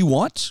something you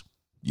want,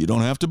 you don't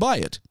have to buy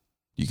it.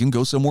 You can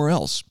go somewhere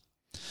else.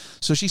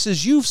 So she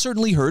says, you've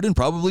certainly heard and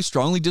probably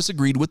strongly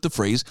disagreed with the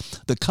phrase,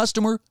 the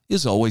customer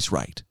is always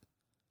right.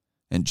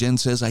 And Jen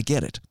says, I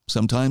get it.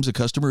 Sometimes a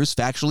customer is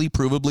factually,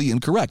 provably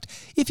incorrect.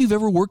 If you've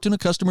ever worked in a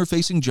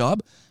customer-facing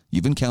job,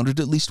 you've encountered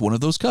at least one of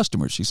those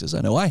customers. She says,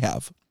 I know I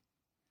have.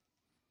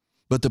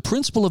 But the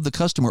principle of the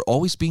customer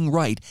always being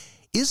right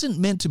isn't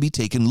meant to be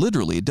taken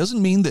literally. It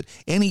doesn't mean that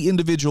any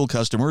individual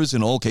customer is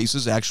in all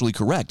cases actually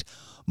correct.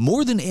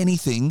 More than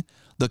anything,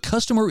 the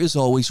customer is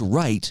always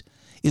right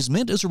is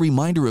meant as a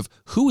reminder of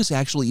who is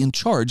actually in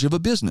charge of a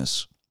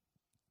business.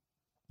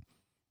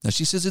 Now,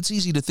 she says it's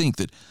easy to think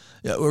that,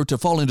 or to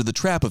fall into the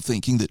trap of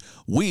thinking that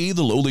we,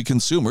 the lowly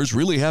consumers,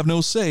 really have no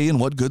say in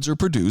what goods are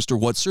produced or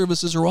what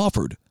services are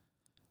offered.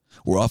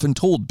 We're often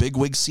told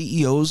bigwig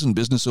CEOs and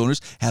business owners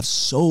have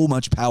so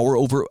much power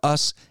over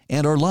us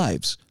and our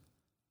lives.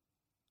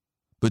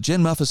 But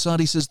Jen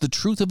Mafasanti says the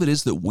truth of it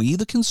is that we,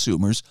 the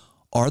consumers,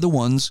 are the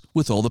ones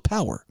with all the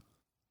power.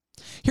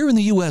 Here in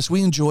the U.S.,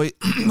 we enjoy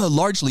a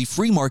largely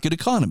free market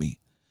economy.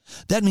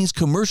 That means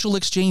commercial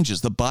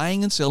exchanges, the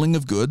buying and selling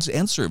of goods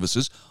and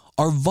services,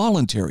 are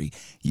voluntary.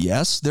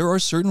 Yes, there are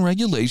certain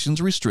regulations,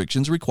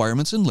 restrictions,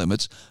 requirements, and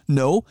limits.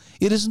 No,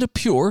 it isn't a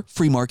pure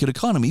free market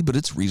economy, but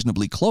it's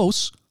reasonably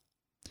close.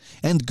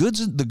 And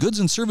the goods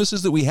and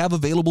services that we have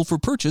available for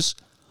purchase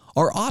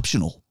are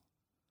optional.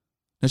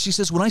 Now, she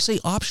says, when I say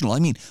optional, I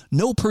mean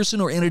no person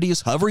or entity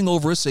is hovering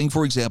over us saying,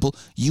 for example,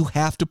 you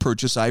have to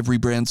purchase Ivory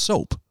brand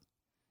soap.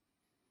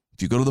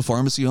 If you go to the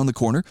pharmacy on the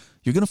corner,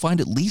 you're going to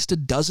find at least a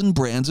dozen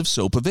brands of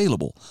soap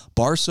available.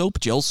 Bar soap,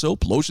 gel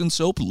soap, lotion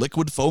soap,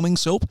 liquid foaming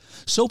soap,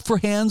 soap for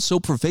hands,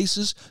 soap for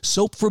faces,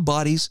 soap for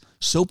bodies,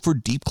 soap for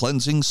deep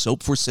cleansing,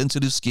 soap for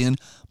sensitive skin,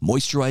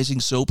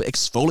 moisturizing soap,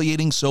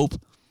 exfoliating soap.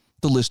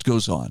 The list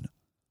goes on.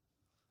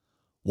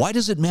 Why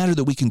does it matter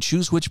that we can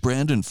choose which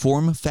brand and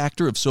form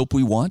factor of soap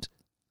we want?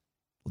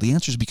 Well, the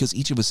answer is because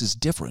each of us is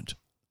different.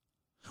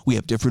 We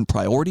have different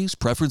priorities,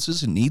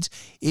 preferences, and needs.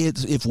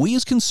 If we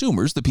as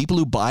consumers, the people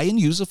who buy and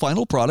use a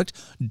final product,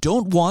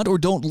 don't want or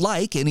don't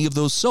like any of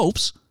those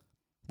soaps,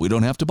 we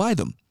don't have to buy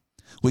them.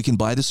 We can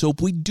buy the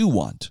soap we do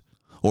want.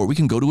 Or we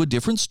can go to a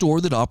different store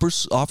that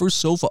offers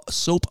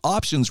soap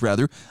options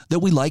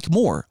that we like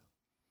more.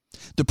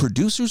 The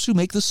producers who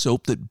make the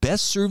soap that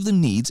best serve the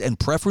needs and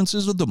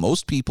preferences of the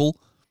most people,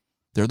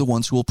 they're the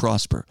ones who will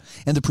prosper.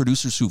 And the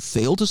producers who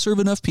fail to serve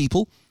enough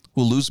people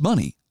will lose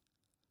money.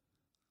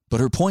 But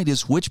her point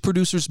is which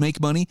producers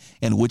make money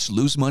and which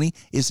lose money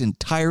is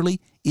entirely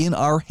in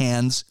our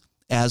hands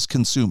as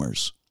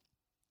consumers.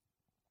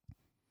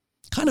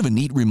 Kind of a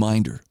neat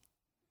reminder.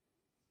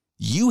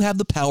 You have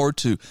the power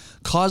to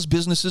cause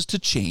businesses to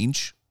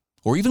change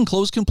or even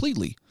close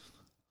completely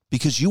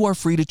because you are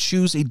free to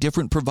choose a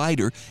different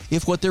provider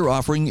if what they're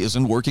offering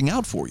isn't working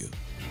out for you.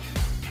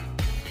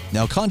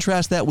 Now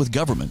contrast that with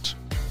government,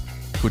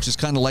 which is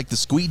kind of like the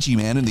squeegee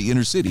man in the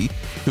inner city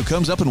who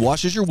comes up and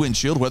washes your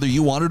windshield whether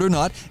you want it or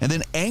not, and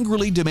then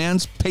angrily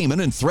demands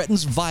payment and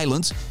threatens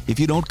violence if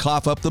you don't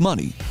cough up the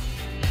money.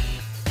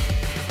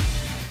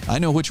 I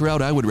know which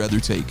route I would rather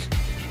take.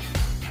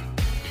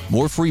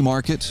 More free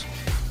market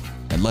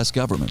and less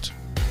government.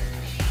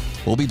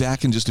 We'll be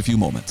back in just a few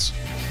moments.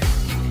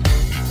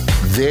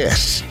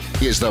 This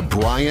is the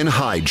Brian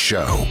Hyde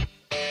Show.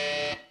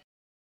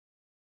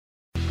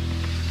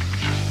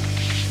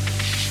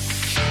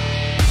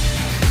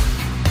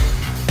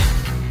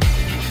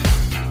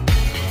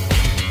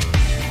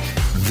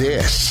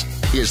 This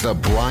is the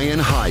Brian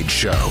Hyde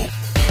Show.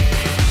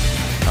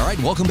 All right,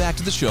 welcome back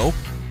to the show.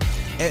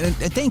 And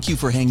thank you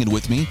for hanging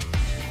with me.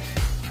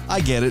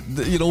 I get it.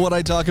 You know, what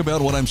I talk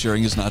about, what I'm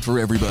sharing is not for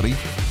everybody.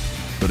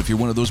 But if you're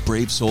one of those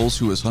brave souls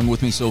who has hung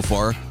with me so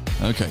far,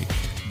 okay,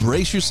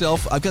 brace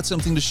yourself. I've got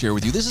something to share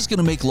with you. This is going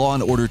to make law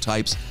and order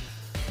types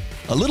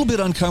a little bit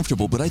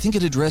uncomfortable, but I think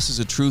it addresses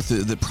a truth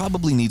that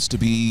probably needs to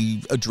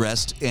be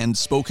addressed and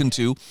spoken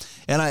to.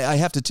 And I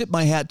have to tip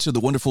my hat to the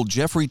wonderful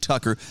Jeffrey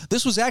Tucker.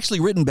 This was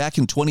actually written back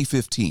in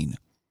 2015.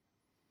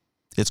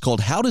 It's called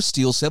How to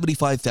Steal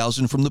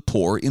 $75,000 from the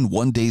Poor in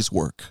One Day's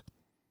Work.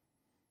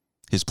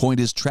 His point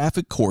is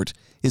traffic court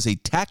is a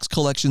tax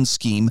collection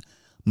scheme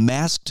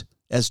masked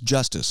as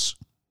justice.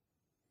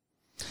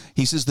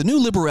 He says the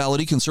new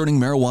liberality concerning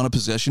marijuana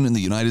possession in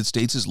the United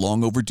States is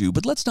long overdue,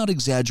 but let's not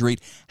exaggerate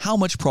how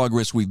much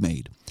progress we've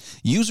made.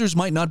 Users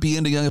might not be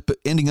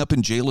ending up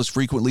in jail as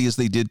frequently as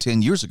they did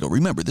 10 years ago.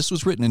 Remember, this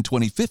was written in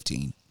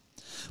 2015.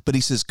 But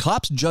he says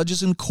cops,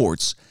 judges, and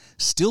courts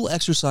still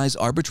exercise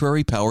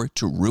arbitrary power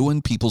to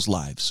ruin people's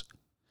lives.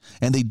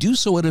 And they do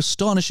so at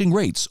astonishing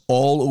rates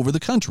all over the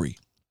country.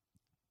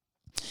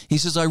 He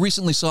says, I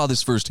recently saw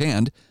this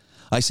firsthand.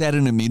 I sat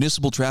in a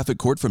municipal traffic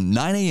court from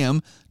 9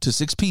 a.m. to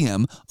 6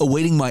 p.m.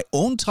 awaiting my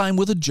own time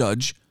with a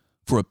judge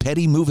for a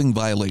petty moving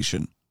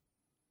violation.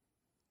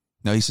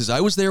 Now, he says,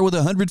 I was there with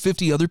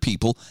 150 other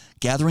people,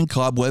 gathering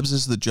cobwebs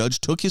as the judge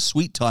took his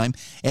sweet time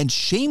and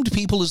shamed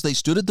people as they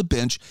stood at the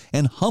bench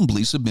and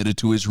humbly submitted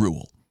to his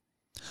rule.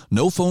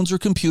 No phones or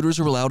computers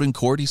are allowed in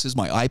court. He says,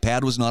 my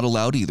iPad was not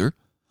allowed either.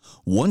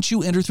 Once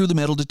you enter through the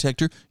metal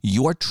detector,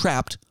 you are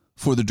trapped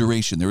for the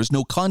duration. There is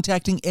no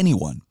contacting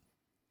anyone.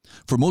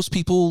 For most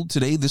people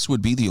today, this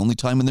would be the only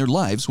time in their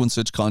lives when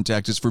such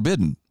contact is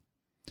forbidden.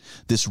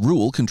 This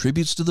rule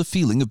contributes to the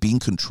feeling of being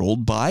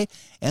controlled by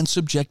and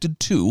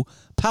subjected to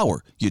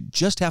power. You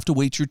just have to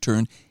wait your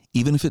turn,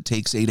 even if it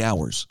takes 8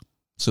 hours.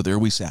 So there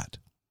we sat.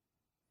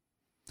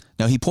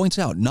 Now, he points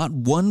out not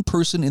one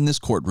person in this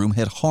courtroom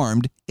had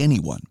harmed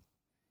anyone.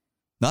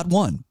 Not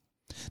one.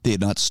 They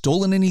had not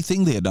stolen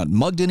anything, they had not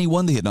mugged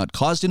anyone, they had not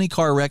caused any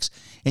car wrecks,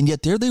 and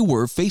yet there they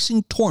were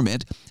facing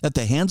torment at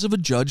the hands of a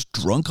judge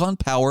drunk on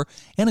power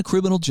and a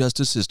criminal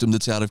justice system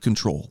that's out of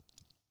control.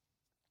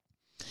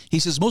 He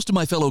says most of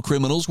my fellow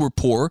criminals were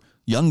poor,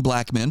 young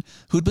black men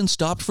who'd been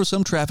stopped for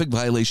some traffic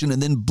violation and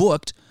then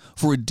booked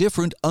for a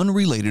different,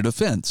 unrelated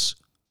offense.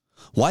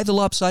 Why the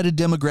lopsided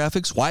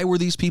demographics? Why were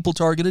these people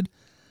targeted?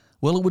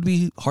 Well, it would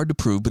be hard to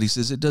prove, but he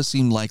says it does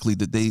seem likely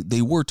that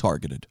they were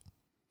targeted.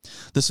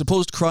 The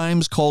supposed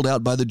crimes called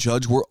out by the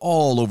judge were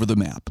all over the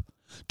map.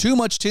 Too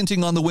much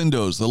tinting on the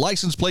windows. The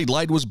license plate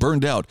light was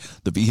burned out.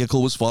 The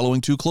vehicle was following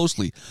too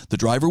closely. The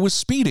driver was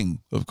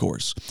speeding, of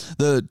course.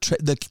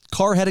 The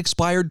car had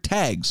expired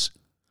tags.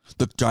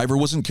 The driver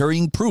wasn't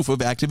carrying proof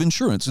of active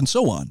insurance, and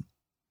so on.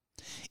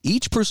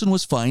 Each person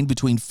was fined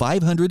between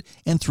 $500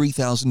 and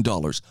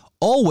 $3,000,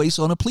 always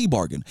on a plea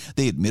bargain.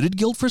 They admitted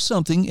guilt for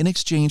something in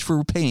exchange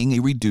for paying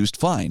a reduced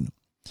fine.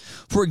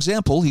 For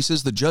example, he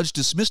says the judge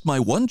dismissed my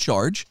one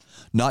charge,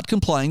 not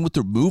complying with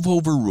the move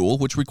over rule,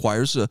 which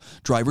requires a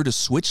driver to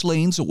switch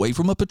lanes away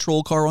from a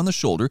patrol car on the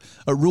shoulder,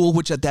 a rule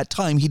which at that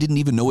time he didn't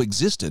even know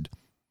existed.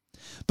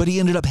 But he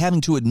ended up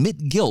having to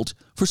admit guilt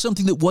for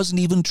something that wasn't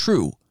even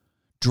true.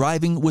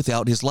 Driving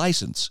without his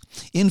license.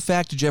 In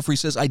fact, Jeffrey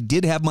says, I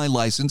did have my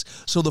license,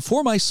 so the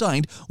form I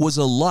signed was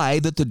a lie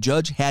that the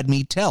judge had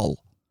me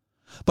tell.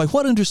 By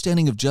what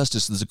understanding of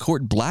justice does a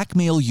court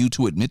blackmail you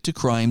to admit to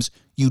crimes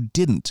you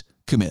didn't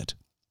commit?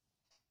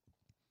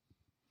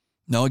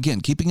 Now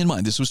again, keeping in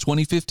mind, this was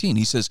 2015,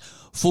 he says,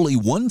 fully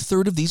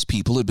 1/3 of these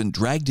people had been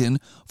dragged in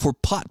for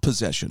pot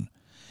possession.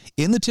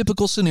 In the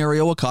typical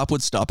scenario, a cop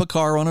would stop a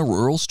car on a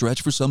rural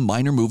stretch for some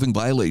minor moving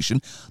violation.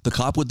 The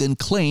cop would then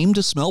claim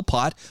to smell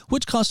pot,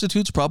 which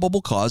constitutes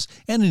probable cause,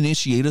 and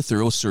initiate a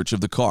thorough search of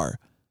the car.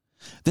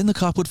 Then the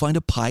cop would find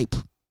a pipe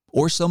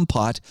or some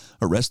pot,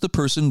 arrest the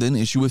person, then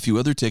issue a few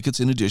other tickets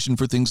in addition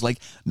for things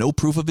like no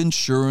proof of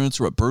insurance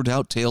or a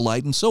burnt-out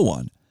taillight and so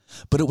on.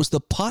 But it was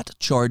the pot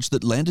charge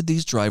that landed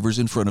these drivers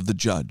in front of the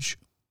judge.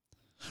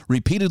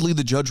 Repeatedly,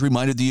 the judge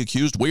reminded the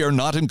accused, we are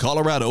not in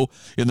Colorado.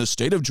 In the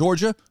state of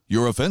Georgia,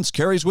 your offense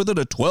carries with it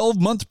a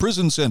 12-month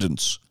prison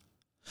sentence.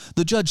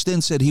 The judge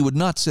then said he would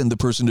not send the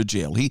person to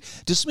jail. He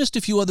dismissed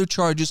a few other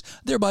charges,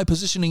 thereby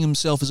positioning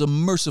himself as a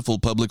merciful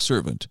public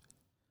servant.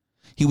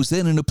 He was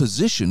then in a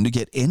position to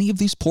get any of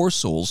these poor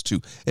souls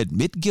to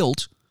admit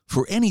guilt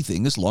for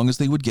anything as long as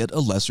they would get a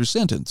lesser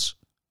sentence.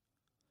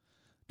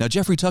 Now,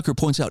 Jeffrey Tucker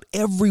points out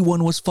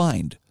everyone was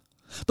fined.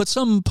 But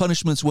some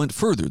punishments went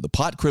further. The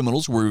pot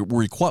criminals were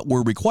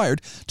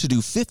required to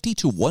do 50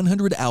 to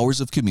 100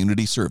 hours of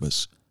community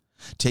service,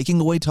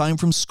 taking away time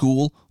from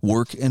school,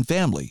 work, and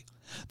family.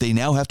 They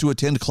now have to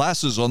attend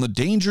classes on the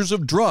dangers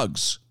of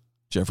drugs.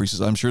 Jeffrey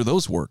says, I'm sure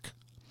those work.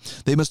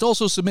 They must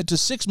also submit to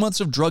 6 months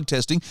of drug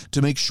testing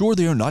to make sure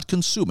they are not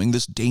consuming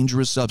this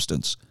dangerous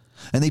substance.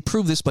 And they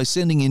prove this by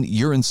sending in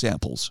urine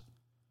samples.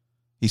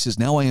 He says,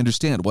 now I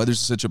understand why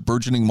there's such a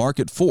burgeoning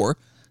market for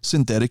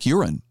synthetic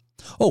urine.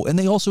 Oh, and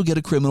they also get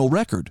a criminal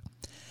record.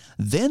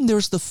 Then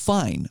there's the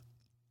fine.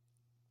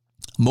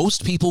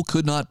 Most people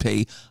could not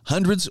pay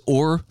hundreds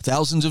or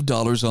thousands of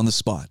dollars on the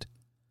spot.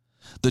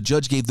 The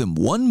judge gave them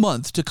 1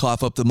 month to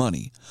cough up the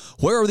money.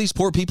 Where are these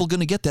poor people going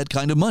to get that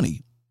kind of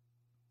money?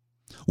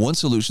 One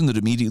solution that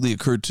immediately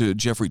occurred to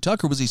Jeffrey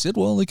Tucker was he said,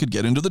 well, they could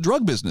get into the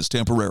drug business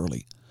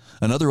temporarily.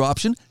 Another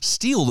option,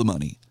 steal the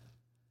money.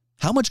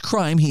 How much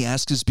crime, he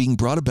asked, is being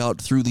brought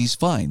about through these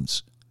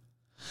fines?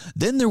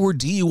 Then there were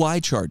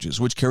DUI charges,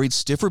 which carried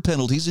stiffer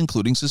penalties,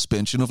 including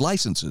suspension of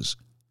licenses.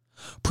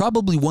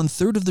 Probably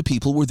 1/3 of the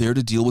people were there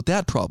to deal with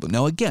that problem.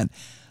 Now, again,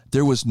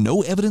 there was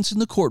no evidence in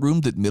the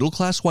courtroom that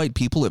middle-class white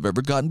people have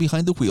ever gotten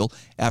behind the wheel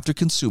after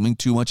consuming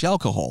too much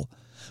alcohol.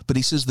 But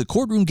he says the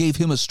courtroom gave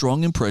him a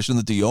strong impression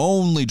that the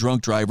only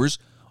drunk drivers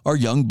are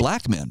young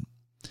black men.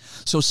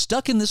 So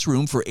stuck in this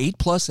room for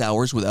 8+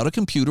 hours without a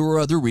computer or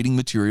other reading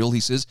material, he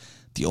says,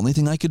 the only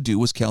thing I could do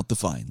was count the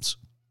fines.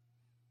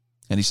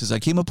 And he says, I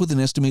came up with an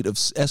estimate of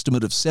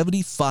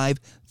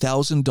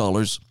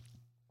 $75,000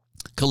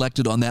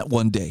 collected on that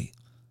one day.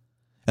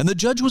 And the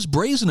judge was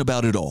brazen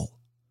about it all.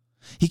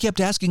 He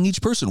kept asking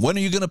each person, when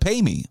are you going to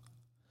pay me?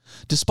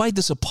 Despite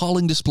this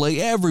appalling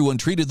display, everyone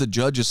treated the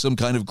judge as some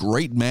kind of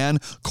great man.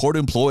 Court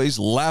employees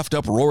laughed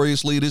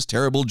uproariously at his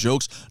terrible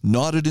jokes,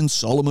 nodded in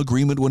solemn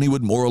agreement when he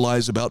would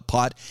moralize about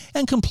pot,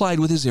 and complied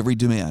with his every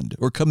command.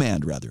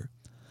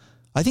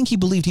 I think he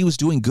believed he was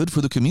doing good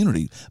for the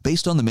community,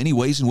 based on the many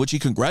ways in which he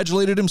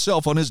congratulated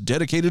himself on his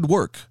dedicated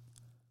work.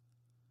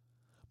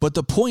 But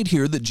the point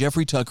here that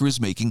Jeffrey Tucker is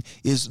making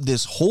is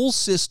this whole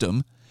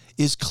system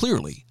is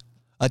clearly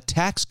a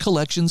tax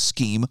collection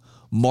scheme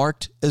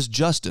marked as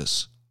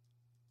justice.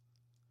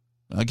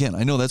 Again,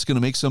 I know that's going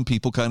to make some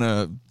people kind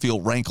of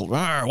feel rankled.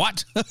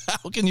 What?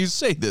 How can you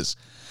say this?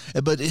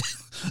 But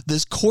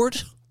this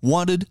court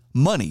wanted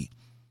money,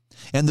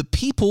 and the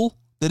people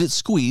that it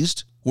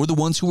squeezed were the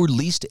ones who were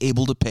least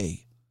able to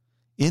pay.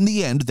 In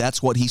the end,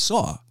 that's what he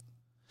saw.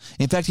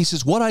 In fact, he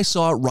says, what I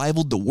saw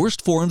rivaled the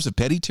worst forms of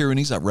petty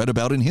tyrannies I've read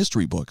about in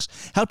history books.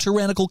 How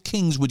tyrannical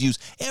kings would use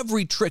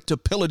every trick to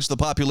pillage the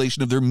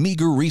population of their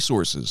meager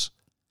resources.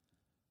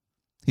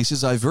 He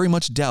says, I very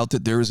much doubt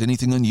that there is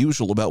anything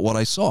unusual about what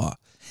I saw.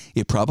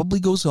 It probably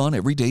goes on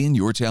every day in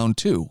your town,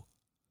 too.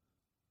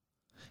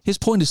 His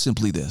point is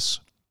simply this.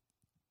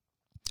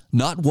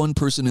 Not one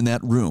person in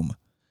that room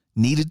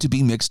needed to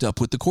be mixed up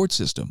with the court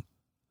system.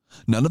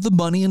 None of the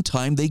money and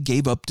time they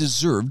gave up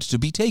deserved to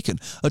be taken.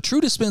 A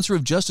true dispenser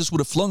of justice would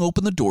have flung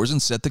open the doors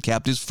and set the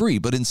captives free,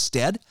 but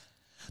instead,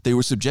 they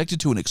were subjected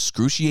to an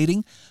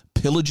excruciating,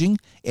 pillaging,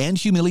 and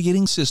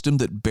humiliating system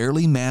that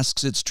barely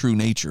masks its true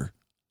nature.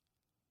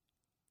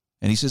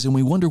 And he says, and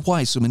we wonder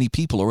why so many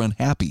people are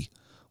unhappy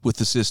with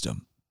the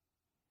system.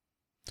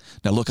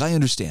 Now, look, I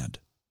understand.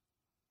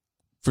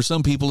 For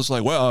some people, it's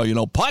like,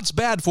 well, pot's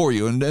bad for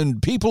you.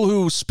 And people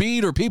who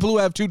speed or people who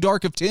have too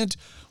dark of tint,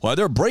 well,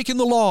 they're breaking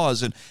the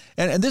laws. And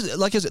this,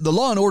 like I said, the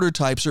law and order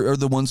types are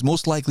the ones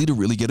most likely to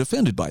really get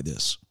offended by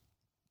this.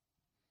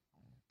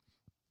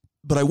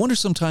 But I wonder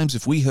sometimes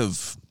if we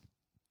have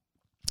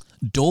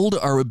dulled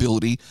our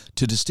ability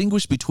to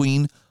distinguish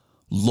between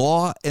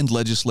law and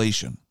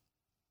legislation.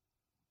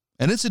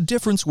 And it's a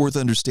difference worth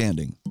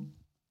understanding.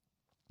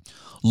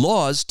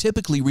 Laws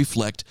typically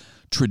reflect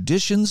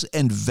traditions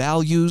and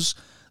values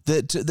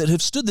that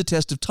have stood the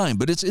test of time,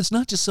 but it's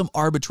not just some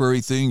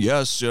arbitrary thing.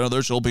 Yes,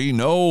 there shall be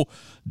no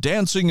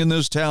dancing in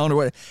this town, or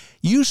what.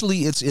 Usually,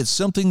 it's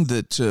something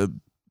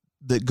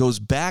that goes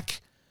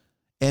back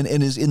and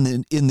is in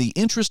the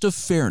interest of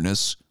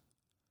fairness.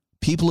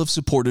 People have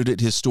supported it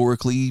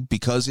historically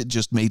because it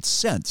just made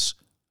sense.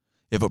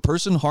 If a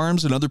person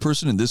harms another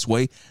person in this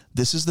way,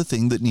 this is the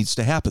thing that needs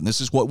to happen.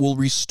 This is what will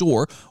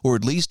restore, or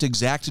at least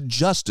exact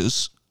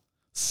justice,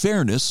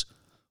 fairness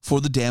for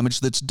the damage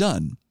that's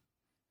done.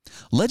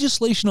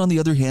 Legislation, on the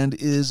other hand,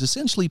 is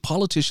essentially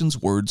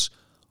politicians' words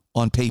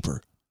on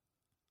paper.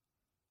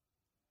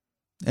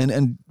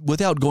 And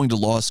without going to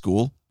law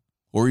school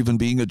or even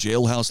being a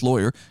jailhouse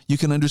lawyer, you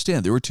can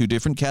understand there are two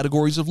different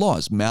categories of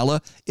laws.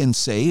 Mala in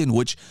se, in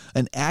which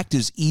an act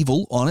is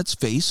evil on its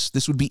face.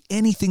 This would be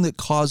anything that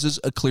causes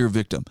a clear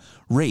victim.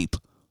 Rape,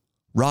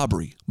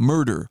 robbery,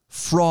 murder,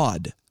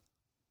 fraud,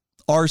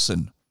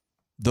 arson.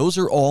 Those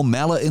are all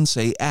mala in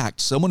se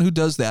acts. Someone who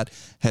does that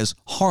has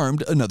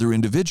harmed another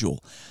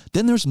individual.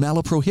 Then there's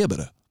mala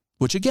prohibita,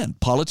 which again,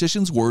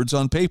 politicians' words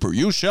on paper.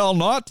 You shall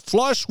not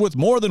flush with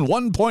more than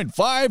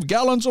 1.5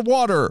 gallons of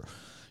water,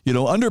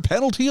 under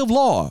penalty of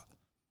law.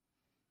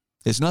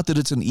 It's not that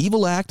it's an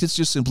evil act. It's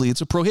just simply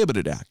it's a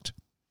prohibited act.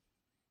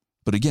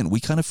 But again,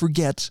 we kind of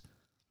forget,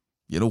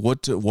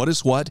 what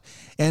is what.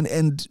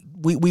 And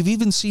we've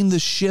even seen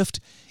this shift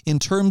in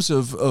terms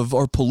of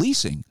our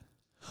policing.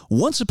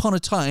 Once upon a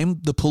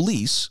time, the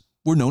police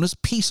were known as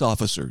peace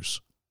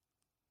officers.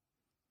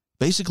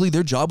 Basically,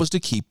 their job was to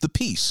keep the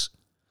peace,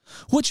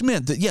 which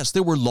meant that, yes,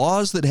 there were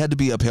laws that had to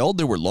be upheld,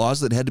 there were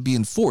laws that had to be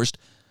enforced,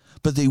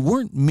 but they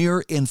weren't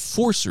mere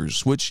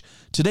enforcers, which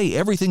today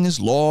everything is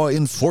law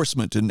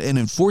enforcement, and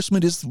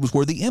enforcement is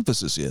where the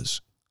emphasis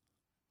is.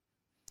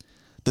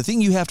 The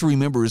thing you have to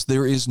remember is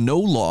there is no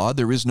law,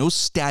 there is no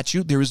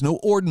statute, there is no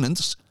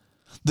ordinance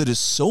that is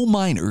so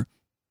minor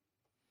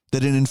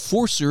that an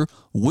enforcer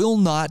will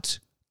not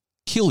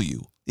kill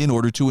you in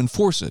order to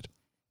enforce it.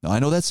 Now, I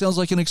know that sounds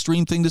like an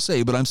extreme thing to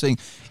say, but I'm saying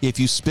if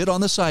you spit on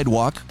the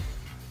sidewalk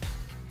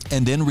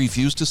and then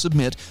refuse to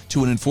submit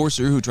to an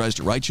enforcer who tries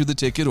to write you the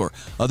ticket or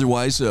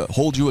otherwise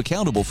hold you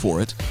accountable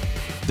for it,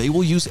 they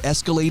will use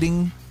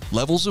escalating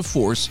levels of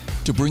force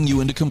to bring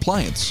you into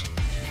compliance.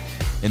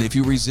 And if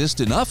you resist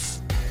enough,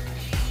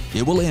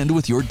 it will end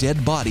with your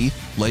dead body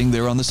laying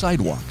there on the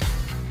sidewalk.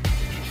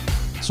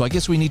 So I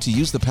guess we need to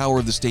use the power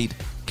of the state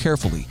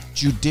carefully,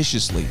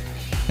 judiciously,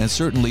 and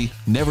certainly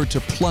never to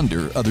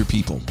plunder other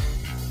people.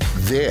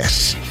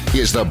 This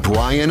is the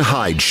Brian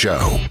Hyde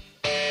Show.